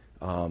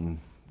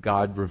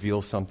 God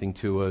reveals something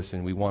to us,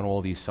 and we want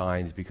all these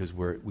signs because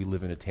we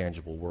live in a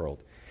tangible world.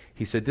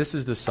 He said, "This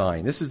is the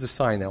sign. This is the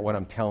sign that what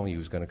I'm telling you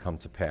is going to come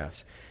to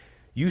pass.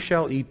 You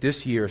shall eat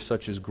this year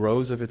such as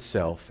grows of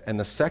itself, and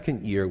the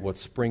second year what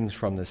springs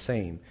from the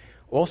same.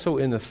 Also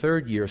in the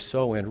third year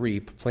sow and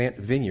reap, plant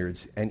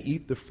vineyards, and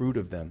eat the fruit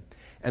of them.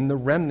 And the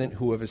remnant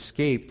who have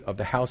escaped of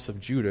the house of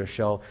Judah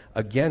shall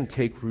again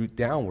take root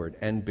downward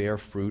and bear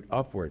fruit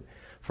upward.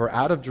 For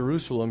out of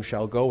Jerusalem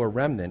shall go a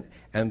remnant,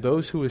 and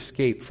those who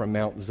escape from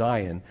Mount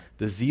Zion,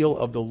 the zeal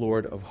of the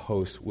Lord of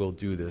hosts will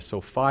do this." So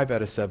 5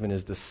 out of 7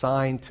 is the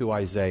sign to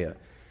Isaiah.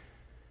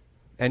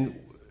 And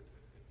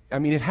I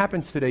mean, it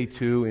happens today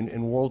too.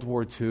 In World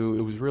War II,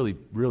 it was really,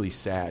 really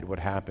sad what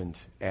happened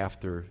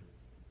after,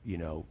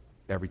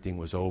 everything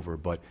was over.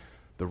 But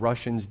the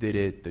Russians did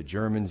it, the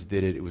Germans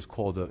did it. It was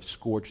called a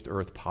scorched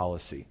earth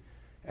policy.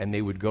 And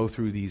they would go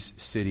through these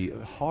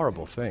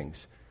horrible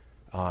things.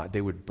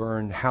 They would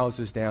burn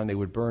houses down, they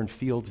would burn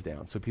fields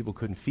down, so people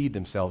couldn't feed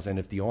themselves. And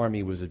if the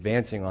army was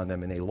advancing on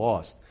them and they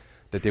lost,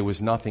 that there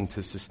was nothing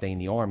to sustain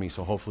the army,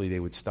 so hopefully they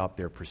would stop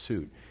their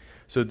pursuit.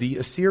 So the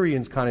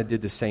Assyrians kind of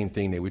did the same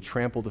thing. They would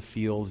trample the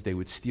fields, they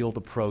would steal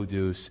the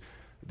produce,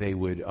 they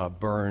would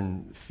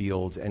burn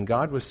fields. And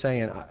God was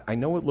saying, I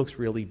know it looks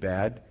really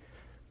bad,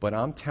 but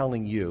I'm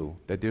telling you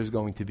that there's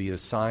going to be a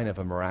sign of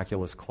a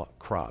miraculous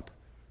crop.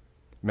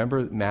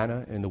 Remember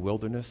manna in the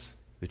wilderness?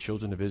 The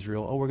children of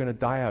Israel, "Oh, we're going to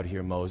die out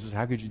here, Moses.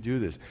 How could you do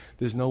this?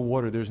 There's no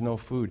water, there's no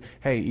food.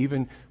 Hey,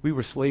 even we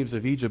were slaves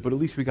of Egypt, but at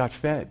least we got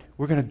fed.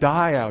 We're going to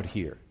die out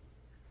here."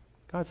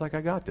 God's like,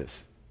 "I got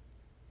this."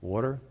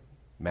 Water,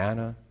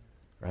 manna,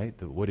 right?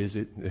 What is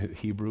it?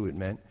 Hebrew, it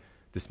meant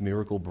this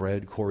miracle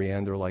bread,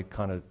 coriander-like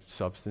kind of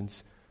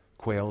substance.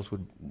 Quails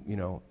would,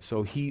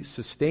 So he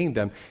sustained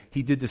them.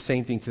 He did the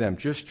same thing to them.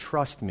 Just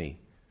trust me.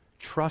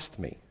 Trust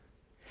me.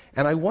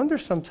 And I wonder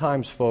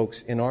sometimes,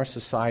 folks, in our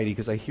society,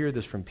 because I hear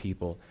this from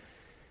people,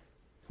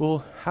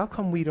 well, how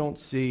come we don't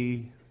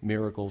see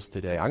miracles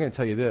today? I'm going to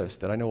tell you this,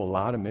 that I know a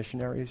lot of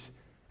missionaries,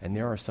 and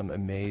there are some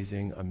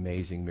amazing,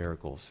 amazing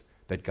miracles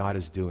that God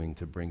is doing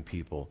to bring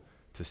people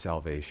to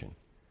salvation.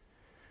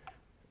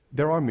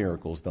 There are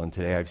miracles done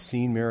today. I've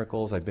seen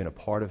miracles. I've been a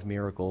part of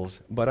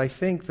miracles. But I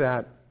think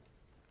that,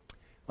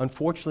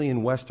 unfortunately,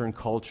 in Western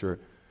culture,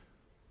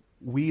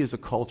 we as a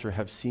culture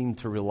have seemed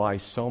to rely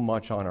so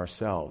much on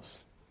ourselves,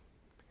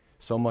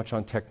 so much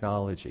on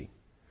technology,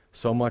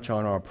 so much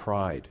on our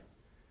pride.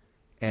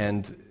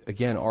 And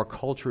again, our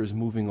culture is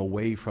moving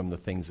away from the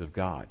things of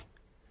God.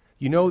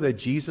 You know that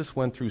Jesus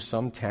went through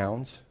some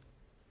towns,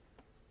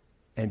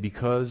 and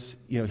because,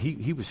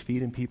 he was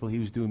feeding people, he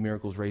was doing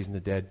miracles, raising the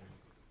dead.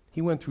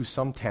 He went through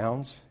some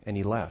towns and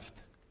he left.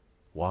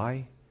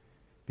 Why?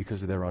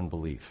 Because of their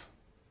unbelief.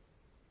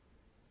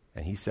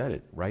 And he said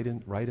it right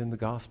in the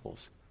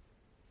Gospels.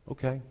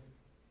 Okay.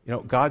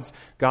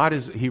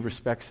 He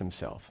respects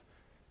himself.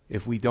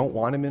 If we don't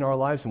want him in our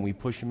lives and we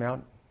push him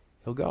out,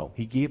 he'll go.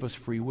 He gave us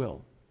free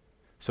will.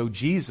 So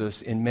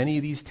Jesus, in many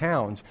of these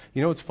towns,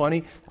 it's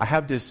funny, I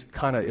have this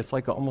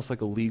it's almost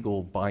like a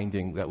legal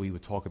binding that we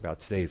would talk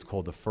about today. It's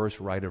called the first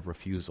right of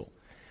refusal.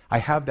 I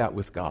have that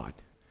with God.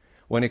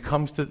 When it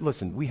comes to,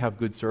 listen, we have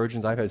good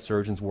surgeons. I've had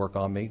surgeons work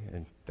on me,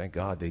 and thank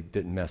God they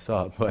didn't mess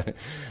up. But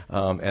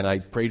and I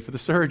prayed for the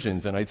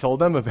surgeons, and I told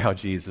them about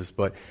Jesus.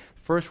 But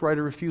first right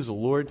of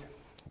refusal, Lord,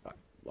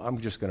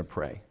 I'm just going to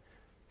pray.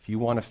 If you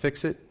want to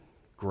fix it,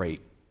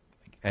 great.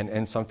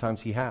 And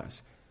sometimes he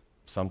has.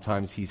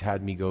 Sometimes he's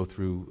had me go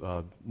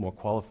through more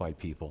qualified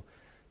people.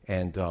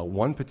 And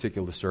one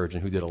particular surgeon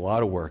who did a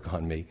lot of work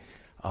on me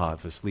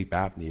for sleep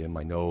apnea in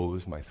my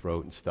nose, my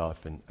throat and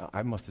stuff, and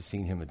I must have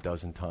seen him a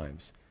dozen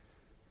times.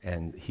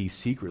 And he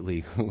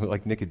secretly,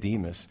 like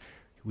Nicodemus,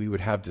 we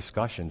would have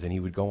discussions, and he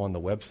would go on the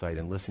website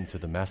and listen to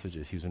the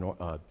messages. He was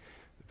a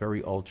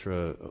very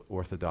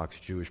ultra-Orthodox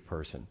Jewish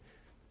person.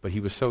 But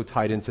he was so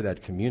tied into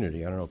that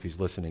community. I don't know if he's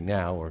listening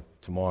now or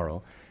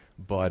tomorrow.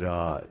 But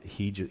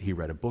he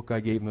read a book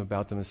I gave him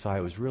about the Messiah.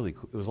 It was really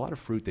cool. There was a lot of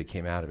fruit that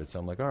came out of it. So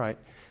I'm like, all right.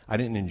 I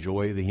didn't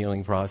enjoy the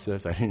healing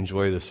process. I didn't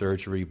enjoy the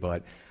surgery.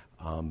 But,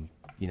 I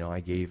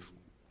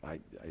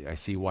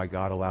see why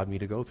God allowed me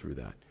to go through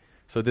that.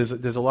 So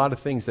there's a lot of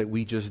things that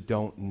we just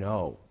don't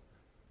know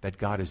that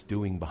God is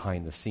doing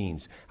behind the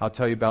scenes. I'll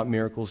tell you about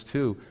miracles,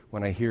 too,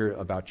 when I hear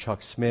about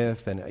Chuck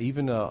Smith, and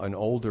even an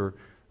older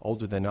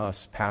than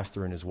us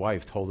pastor and his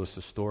wife told us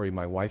a story,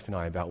 my wife and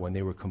I, about when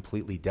they were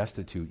completely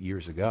destitute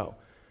years ago.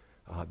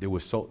 There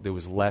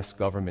was less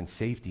government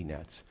safety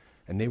nets,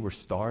 and they were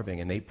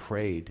starving, and they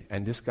prayed.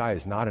 And this guy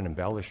is not an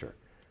embellisher.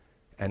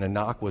 And a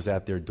knock was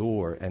at their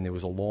door, and there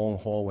was a long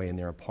hallway in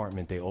their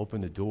apartment. They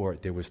opened the door.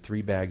 There was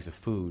 3 bags of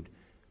food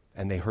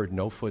and they heard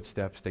no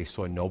footsteps. They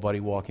saw nobody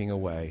walking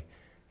away,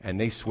 and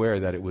they swear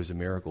that it was a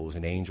miracle, it was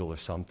an angel or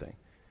something.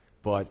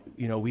 But,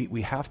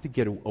 we have to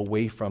get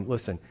away from,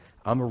 listen,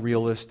 I'm a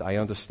realist. I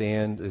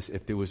understand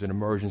if there was an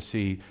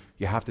emergency,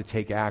 you have to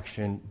take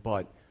action,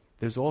 but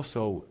there's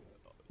also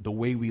the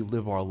way we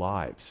live our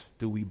lives.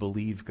 Do we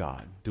believe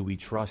God? Do we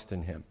trust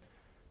in Him?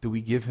 Do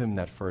we give Him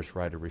that first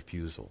right of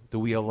refusal? Do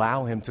we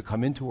allow Him to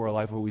come into our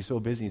life where we're so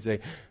busy and say,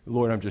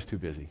 Lord, I'm just too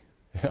busy.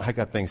 I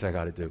got things I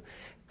got to do.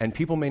 And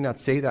people may not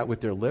say that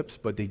with their lips,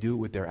 but they do it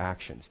with their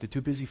actions. They're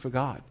too busy for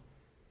God.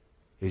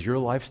 Is your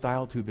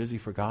lifestyle too busy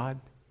for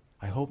God?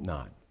 I hope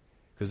not,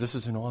 because this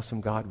is an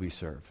awesome God we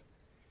serve,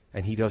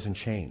 and He doesn't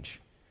change.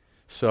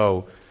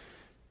 So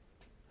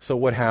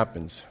what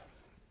happens?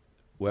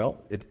 Well,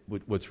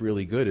 what's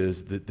really good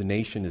is that the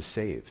nation is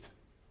saved.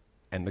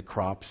 And the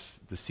crops,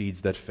 the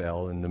seeds that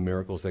fell, and the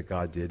miracles that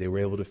God did, they were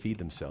able to feed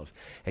themselves.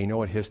 And you know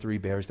what? History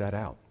bears that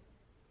out.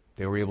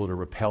 They were able to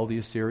repel the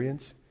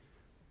Assyrians.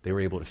 They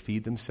were able to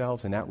feed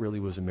themselves, and that really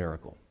was a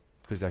miracle,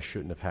 because that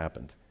shouldn't have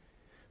happened.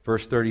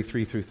 Verse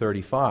 33 through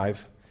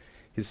 35,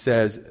 it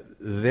says,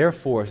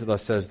 "Therefore,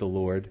 thus says the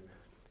Lord,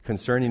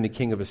 concerning the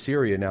king of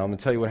Assyria." Now, I'm going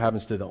to tell you what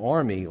happens to the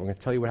army. I'm going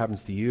to tell you what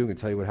happens to you. I'm going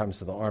to tell you what happens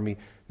to the army.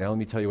 Now, let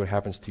me tell you what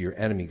happens to your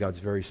enemy. God's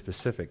very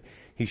specific.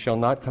 "He shall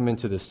not come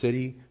into the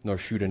city, nor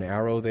shoot an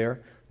arrow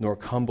there, nor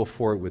come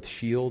before it with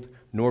shield,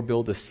 nor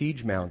build a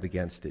siege mound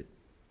against it.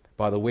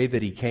 By the way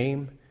that he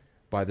came,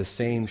 by the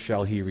same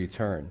shall he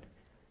return.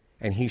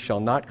 And he shall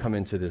not come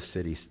into this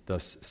city,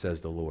 thus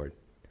says the Lord.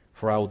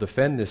 For I will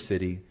defend this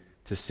city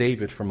to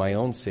save it for my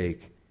own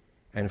sake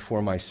and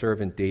for my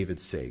servant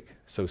David's sake."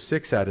 So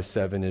 6 out of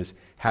 7 is,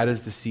 how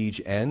does the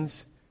siege end?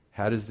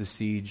 How does the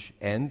siege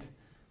end?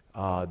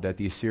 That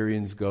the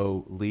Assyrians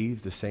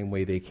leave the same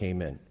way they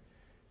came in.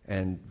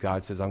 And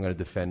God says, I'm going to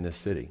defend this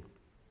city.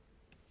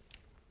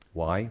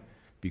 Why?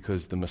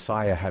 Because the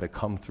Messiah had to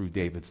come through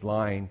David's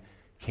line,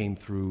 came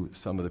through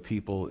some of the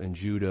people in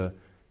Judah,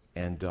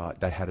 and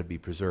that had to be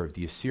preserved.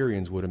 The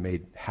Assyrians would have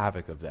made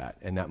havoc of that,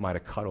 and that might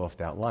have cut off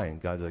that line.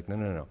 God's like,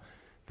 no.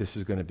 This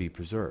is going to be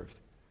preserved.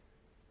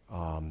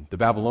 The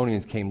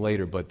Babylonians came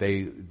later, but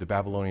the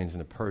Babylonians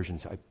and the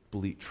Persians, I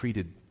believe,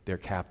 treated their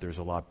captors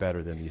a lot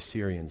better than the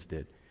Assyrians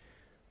did.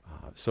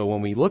 So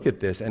when we look at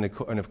this, and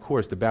of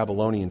course the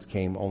Babylonians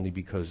came only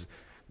because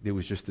there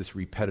was just this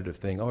repetitive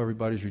thing. Oh,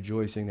 everybody's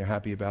rejoicing, they're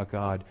happy about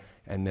God,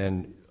 and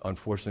then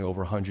unfortunately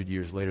over 100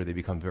 years later they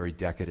become very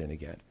decadent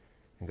again.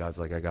 And God's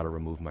like, I got to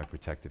remove my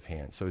protective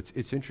hand. So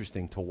it's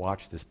interesting to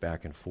watch this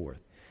back and forth.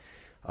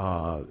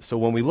 So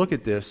when we look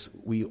at this,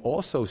 we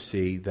also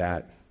see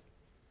that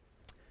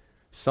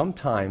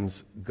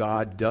sometimes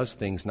God does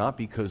things not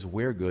because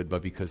we're good,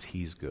 but because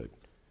He's good.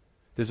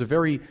 There's a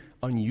very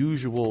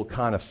unusual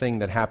kind of thing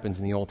that happens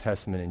in the Old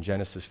Testament in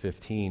Genesis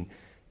 15,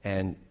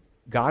 and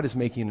God is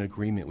making an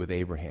agreement with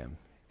Abraham.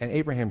 And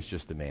Abraham's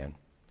just a man.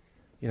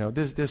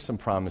 There's some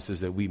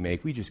promises that we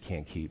make we just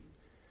can't keep.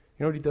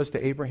 You know what He does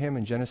to Abraham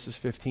in Genesis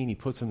 15? He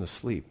puts him to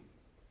sleep.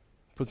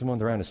 Puts him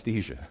under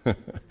anesthesia.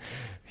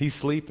 He's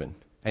sleeping.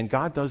 And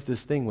God does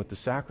this thing with the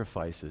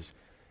sacrifices,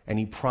 and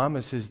He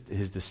promises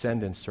His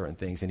descendants certain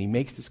things, and He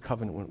makes this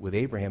covenant with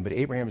Abraham, but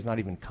Abraham is not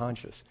even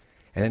conscious.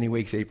 And then He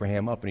wakes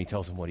Abraham up and He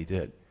tells him what He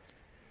did.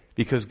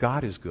 Because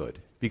God is good.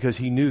 Because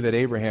He knew that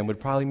Abraham would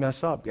probably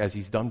mess up, as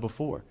he's done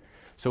before.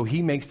 So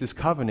He makes this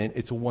covenant.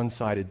 It's a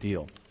one-sided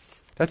deal.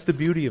 That's the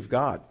beauty of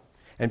God.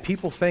 And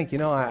people think,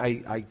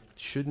 I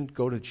shouldn't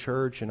go to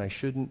church, and I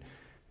shouldn't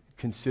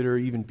consider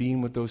even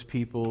being with those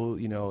people,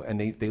 and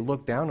they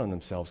look down on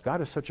themselves.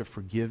 God is such a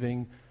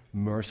forgiving,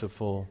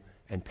 merciful,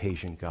 and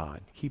patient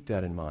God. Keep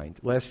that in mind.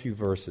 Last few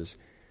verses.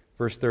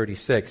 Verse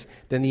 36.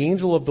 "Then the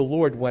angel of the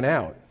Lord went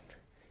out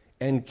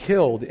and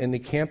killed in the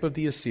camp of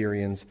the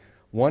Assyrians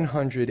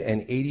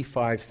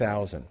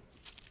 185,000.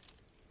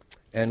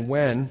 And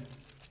when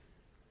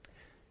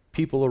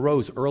people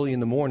arose early in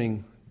the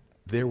morning,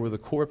 there were the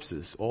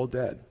corpses, all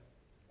dead."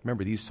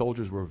 Remember, these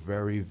soldiers were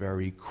very,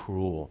 very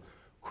cruel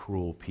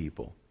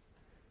people.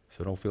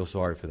 So don't feel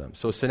sorry for them.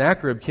 "So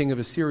Sennacherib, king of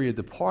Assyria,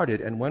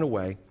 departed and went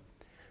away,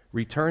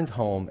 returned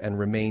home, and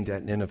remained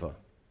at Nineveh."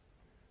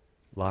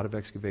 A lot of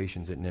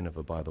excavations at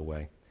Nineveh, by the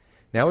way.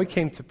 "Now it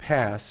came to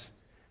pass,"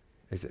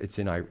 it's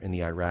in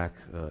the Iraq,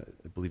 I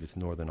believe it's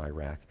northern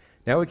Iraq.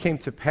 "Now it came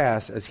to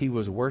pass, as he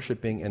was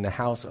worshiping in the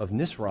house of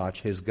Nisroch,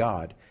 his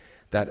god,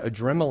 that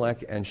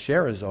Adremelech and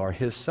Sherazar,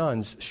 his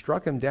sons,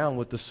 struck him down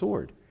with the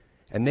sword.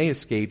 And they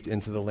escaped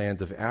into the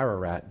land of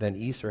Ararat. Then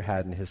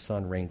Esarhaddon, his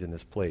son, reigned in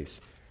this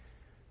place."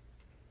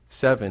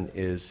 7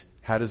 is,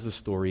 how does the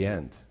story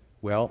end?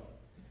 Well,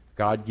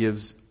 God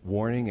gives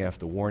warning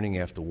after warning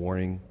after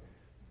warning,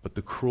 but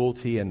the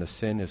cruelty and the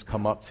sin has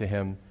come up to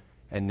him,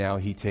 and now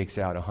he takes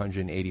out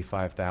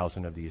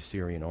 185,000 of the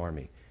Assyrian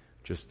army,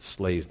 just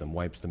slays them,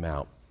 wipes them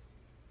out.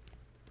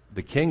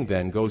 The king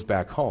then goes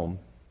back home,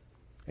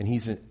 and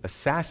he's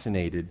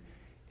assassinated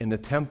in the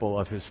temple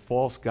of his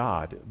false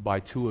god by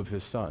 2 of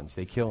his sons.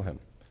 They kill him.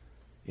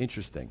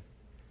 Interesting.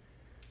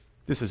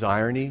 This is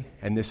irony,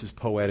 and this is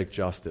poetic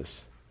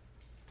justice.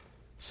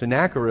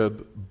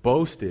 Sennacherib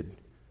boasted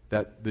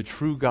that the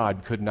true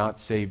God could not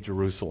save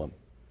Jerusalem.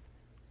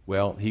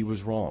 Well, he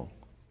was wrong.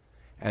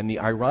 And the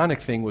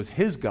ironic thing was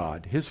his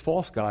God, his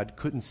false God,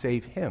 couldn't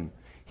save him.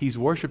 He's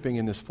worshiping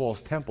in this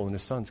false temple, and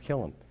his sons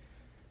kill him.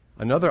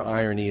 Another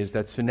irony is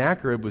that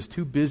Sennacherib was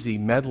too busy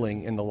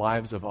meddling in the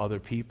lives of other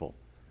people,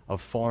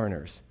 of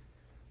foreigners,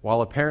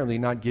 while apparently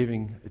not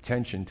giving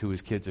attention to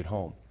his kids at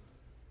home.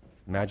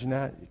 Imagine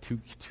that.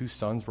 Two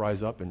sons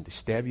rise up and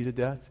stab you to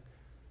death.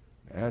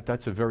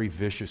 That's a very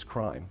vicious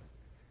crime.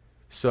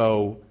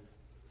 So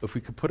if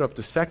we could put up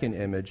the second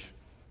image,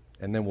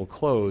 and then we'll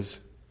close.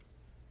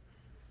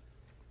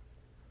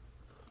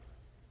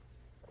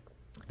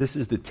 This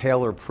is the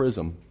Taylor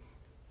Prism,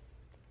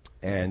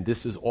 and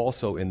this is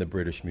also in the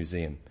British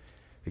Museum.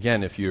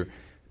 Again,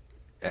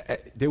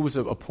 there was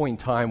a point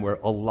in time where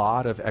a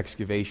lot of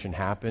excavation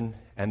happened,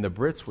 and the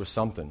Brits were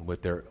something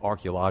with their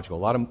archaeological.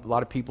 A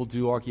lot of people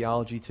do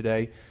archaeology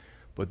today,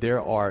 but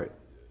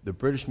the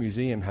British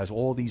Museum has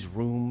all these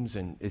rooms,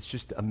 and it's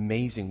just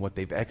amazing what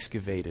they've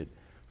excavated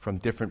from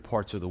different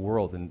parts of the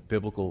world in the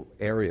biblical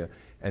area.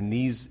 And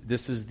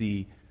this is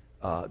the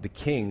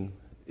king.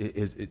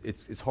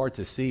 It's hard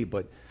to see,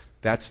 but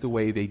that's the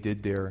way they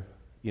did their,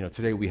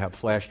 today we have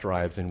flash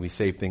drives and we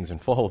save things in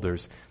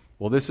folders.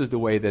 Well, this is the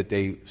way that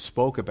they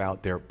spoke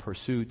about their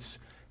pursuits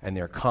and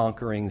their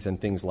conquerings and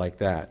things like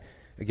that.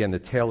 Again, the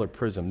Taylor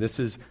Prism. This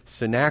is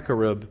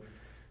Sennacherib.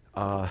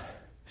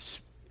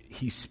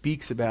 He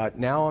speaks about,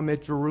 now I'm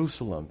at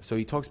Jerusalem. So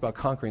he talks about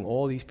conquering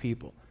all these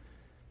people.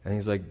 And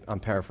he's like, I'm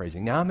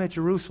paraphrasing, now I'm at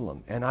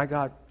Jerusalem, and I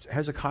got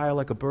Hezekiah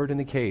like a bird in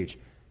the cage.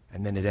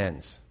 And then it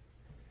ends.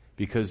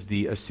 Because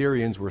the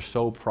Assyrians were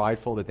so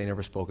prideful that they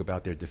never spoke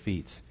about their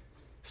defeats.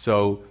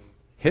 So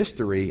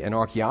history and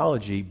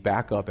archaeology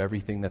back up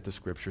everything that the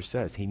Scripture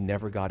says. He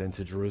never got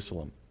into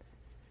Jerusalem.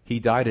 He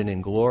died an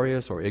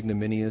inglorious or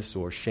ignominious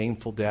or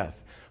shameful death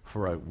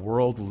for a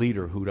world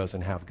leader who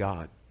doesn't have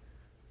God.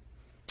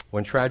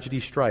 When tragedy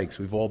strikes,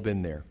 we've all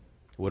been there.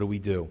 What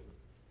do?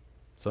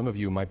 Some of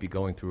you might be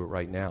going through it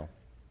right now.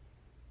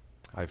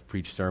 I've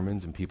preached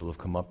sermons and people have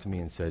come up to me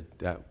and said,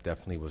 that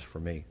definitely was for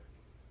me.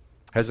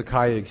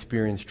 Hezekiah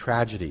experienced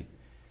tragedy,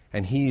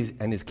 and he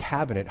and his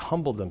cabinet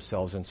humbled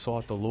themselves and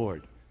sought the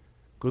Lord.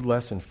 Good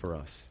lesson for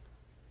us.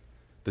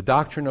 The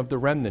doctrine of the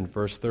remnant,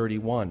 verse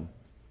 31.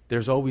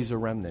 There's always a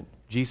remnant.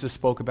 Jesus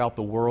spoke about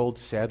the world,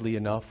 sadly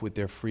enough, with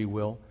their free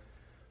will,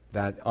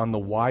 that on the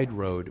wide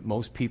road,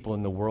 most people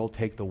in the world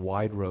take the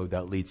wide road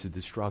that leads to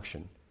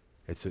destruction.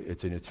 It's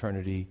an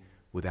eternity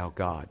without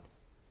God.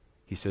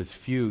 He says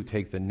few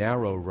take the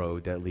narrow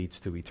road that leads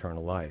to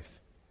eternal life.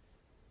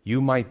 You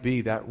might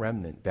be that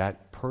remnant,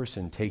 that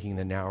person taking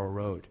the narrow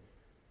road.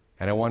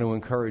 And I want to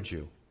encourage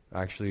you.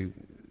 Actually,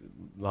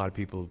 a lot of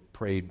people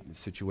prayed the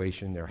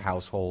situation, their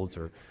households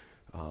or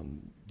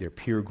their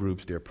peer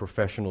groups, their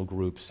professional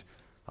groups,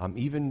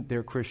 even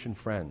their Christian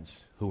friends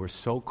who are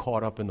so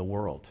caught up in the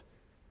world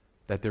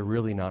that they're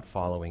really not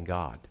following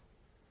God.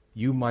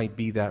 You might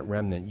be that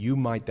remnant. You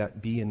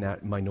might be in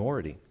that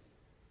minority,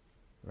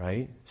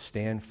 right?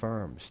 Stand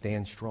firm.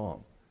 Stand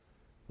strong.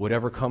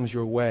 Whatever comes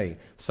your way.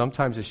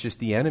 Sometimes it's just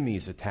the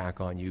enemy's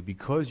attack on you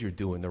because you're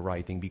doing the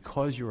right thing,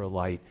 because you're a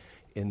light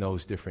in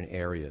those different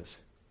areas.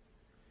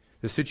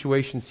 The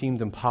situation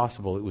seemed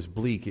impossible. It was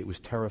bleak. It was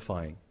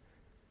terrifying.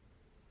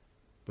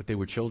 But they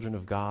were children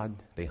of God.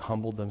 They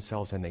humbled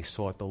themselves and they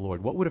sought the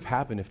Lord. What would have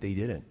happened if they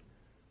didn't?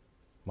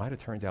 Might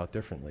have turned out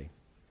differently.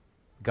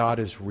 God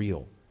is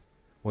real.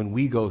 When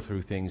we go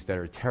through things that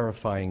are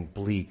terrifying,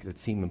 bleak, that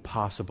seem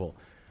impossible,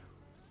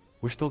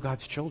 we're still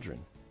God's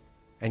children.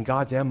 And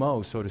God's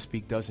MO, so to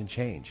speak, doesn't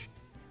change.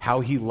 How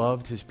he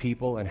loved his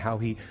people and how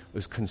he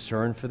was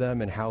concerned for them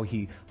and how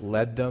he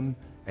led them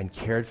and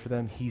cared for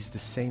them, he's the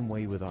same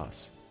way with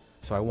us.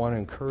 So I want to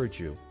encourage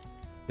you,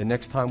 the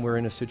next time we're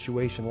in a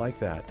situation like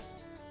that,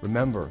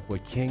 remember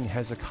what King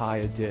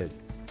Hezekiah did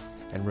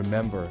and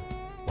remember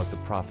what the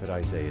prophet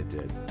Isaiah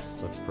did.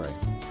 Let's pray.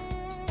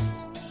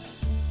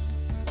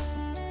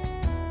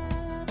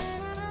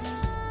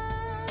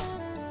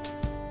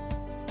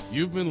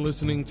 You've been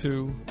listening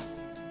to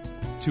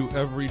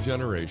Every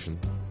Generation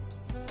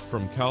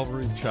from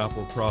Calvary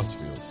Chapel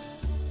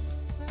Crossfields.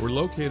 We're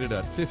located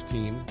at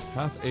 15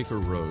 Half Acre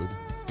Road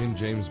in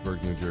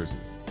Jamesburg, New Jersey.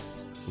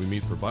 We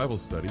meet for Bible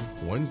study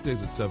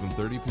Wednesdays at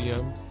 7:30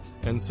 p.m.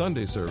 and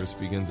Sunday service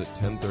begins at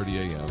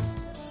 10:30 a.m.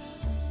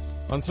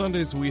 On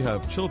Sundays, we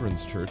have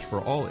children's church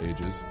for all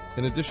ages,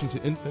 in addition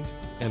to infant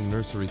and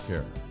nursery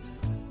care.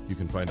 You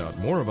can find out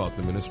more about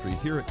the ministry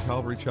here at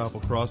Calvary Chapel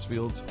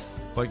Crossfields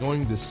by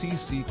going to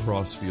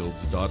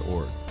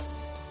cccrossfields.org.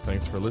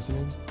 Thanks for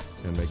listening,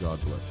 and may God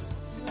bless you.